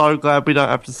and so glad we don't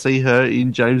have to see her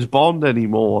in James Bond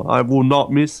anymore. I will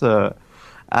not miss her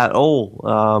at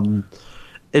all.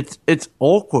 It's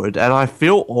awkward, and I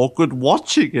feel awkward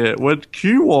watching it when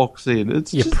Q walks in.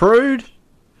 It's you just, prude.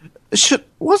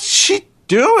 What's she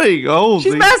doing? Oh,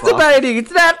 she's masturbating.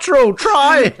 It's natural.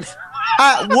 Try it.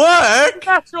 At work.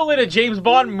 Natural in a James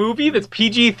Bond movie that's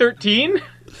PG-13.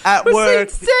 At We're work.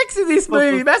 seeing sex in this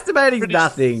movie. Masturbating's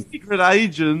nothing. Secret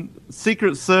agent,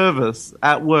 Secret Service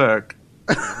at work.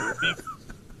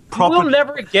 We'll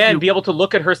never again be able to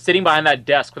look at her sitting behind that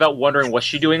desk without wondering what's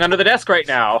she doing under the desk right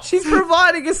now. She's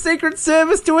providing a Secret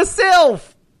Service to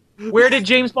herself. Where did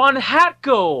James Bond hat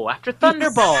go after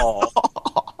Thunderball?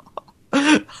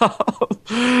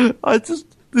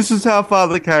 This is how far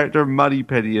the character of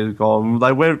Moneypenny has gone.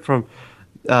 They went from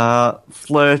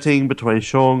flirting between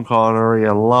Sean Connery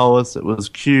and Lois. It was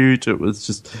cute. It was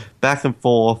just back and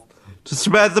forth. To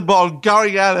Samantha Bond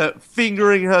going at it,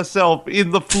 fingering herself in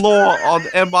the floor on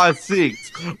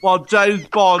MI6, while James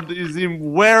Bond is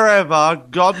in wherever,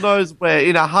 God knows where,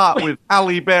 in a hut with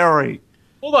Halle Berry.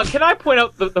 Hold on, can I point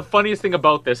out the funniest thing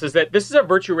about this is that this is a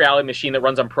virtual reality machine that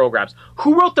runs on programs.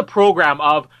 Who wrote the program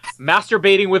of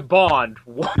Masturbating with Bond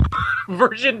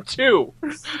version 2?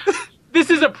 This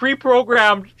is a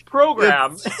pre-programmed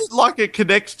program. It's like it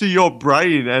connects to your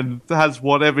brain and has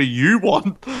whatever you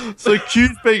want. So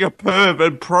Q's being a perv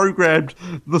and programmed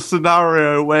the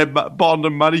scenario where Bond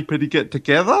and Moneypenny get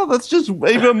together. That's just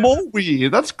even more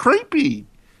weird. That's creepy.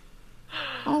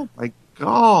 Oh my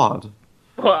god.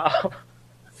 Wow.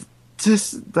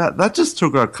 That just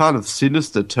took a kind of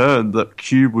sinister turn that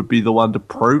Q would be the one to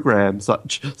program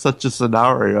such a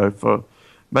scenario for.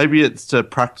 Maybe it's to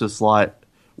practice like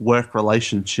work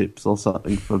relationships or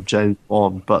something from James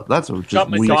Bond, but that's just Got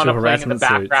Madonna playing in the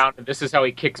background, suits. and this is how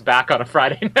he kicks back on a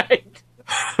Friday night.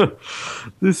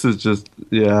 This is just,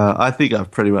 yeah, I think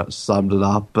I've pretty much summed it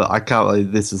up, but I can't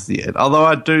believe this is the end. Although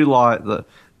I do like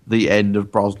the end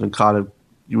of Brosnan kind of,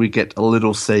 we get a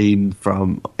little scene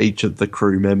from each of the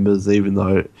crew members, even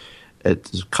though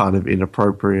it's kind of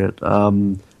inappropriate.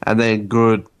 And then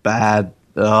good, bad,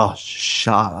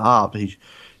 shut up.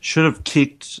 should have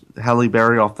kicked Halle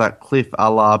Berry off that cliff, a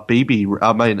la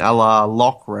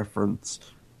Locke reference,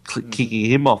 kicking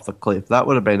him off the cliff. That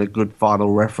would have been a good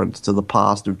final reference to the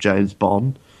past of James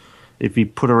Bond if he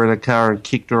put her in a car and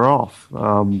kicked her off.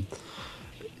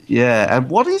 Yeah, and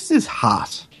what is this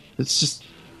hut? It's just,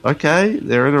 okay,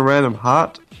 they're in a random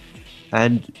hut,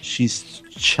 and she's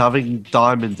shoving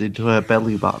diamonds into her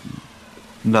belly button.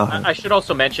 No. I should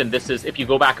also mention, this is, if you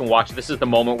go back and watch, this is the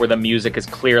moment where the music is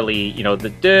clearly, you know, the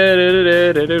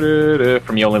da-da-da-da-da-da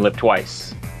from You Only Live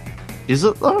Twice. Is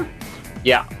it, though?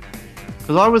 Yeah.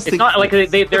 Because I was thinking... It's not like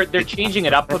they're changing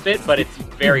it up a bit, but it's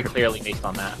very clearly based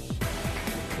on that.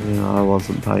 Yeah, I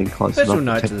wasn't paying close Special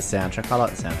enough. note to the soundtrack. I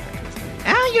like the soundtrack.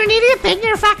 Oh, you're an idiot, Ben.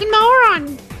 You're a fucking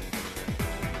moron.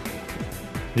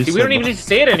 See, we don't even need to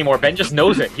say it anymore. Ben just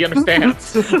knows it. He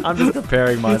understands. I'm just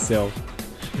preparing myself.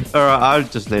 Alright, I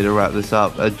just need to wrap this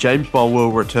up. James Bond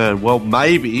will return. Well,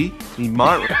 maybe he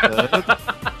might return.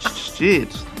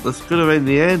 Shit, this could have been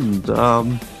the end.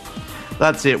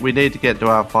 That's it. We need to get to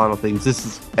our final things.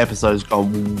 Episode's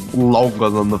gone longer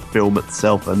than the film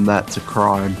itself, and that's a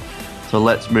crime. So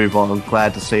let's move on. I'm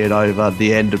glad to see it over.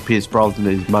 The end of Pierce Brosnan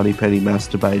is Moneypenny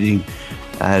masturbating,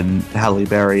 and Halle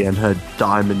Berry and her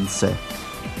diamond set.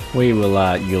 We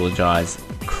will eulogise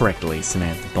correctly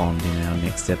Samantha Bond in our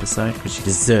next episode, because she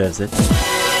deserves it.